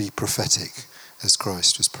be prophetic as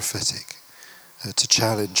Christ was prophetic, to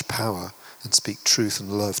challenge power and speak truth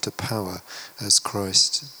and love to power as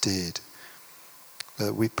Christ did.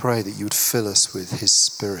 We pray that you would fill us with his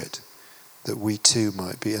Spirit, that we too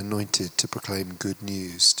might be anointed to proclaim good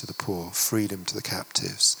news to the poor, freedom to the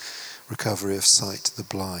captives, recovery of sight to the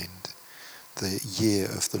blind, the year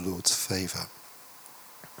of the Lord's favour.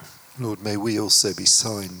 Lord, may we also be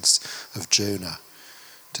signs of Jonah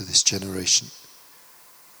to this generation.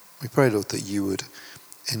 We pray, Lord, that you would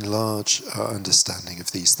enlarge our understanding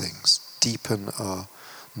of these things, deepen our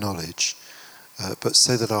knowledge, but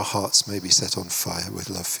so that our hearts may be set on fire with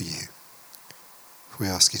love for you. We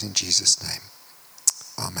ask it in Jesus' name.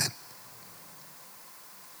 Amen.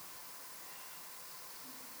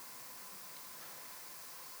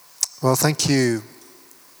 Well, thank you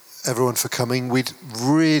everyone for coming. We'd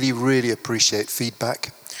really, really appreciate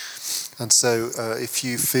feedback. And so if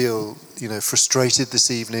you feel, frustrated this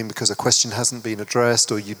evening because a question hasn't been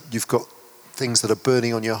addressed, or you've got things that are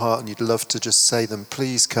burning on your heart and you'd love to just say them,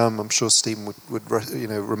 please come. I'm sure Stephen would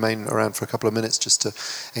remain around for a couple of minutes just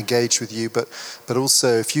to engage with you. But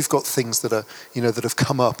also, if you've got things that are, that have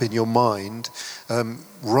come up in your mind,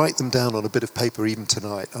 write them down on a bit of paper even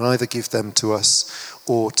tonight, and either give them to us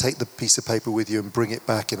or take the piece of paper with you and bring it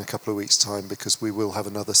back in a couple of weeks' time, because we will have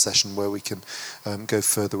another session where we can go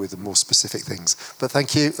further with the more specific things. But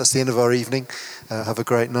thank you. That's the end of our evening. Have a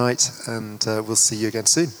great night, and we'll see you again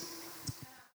soon.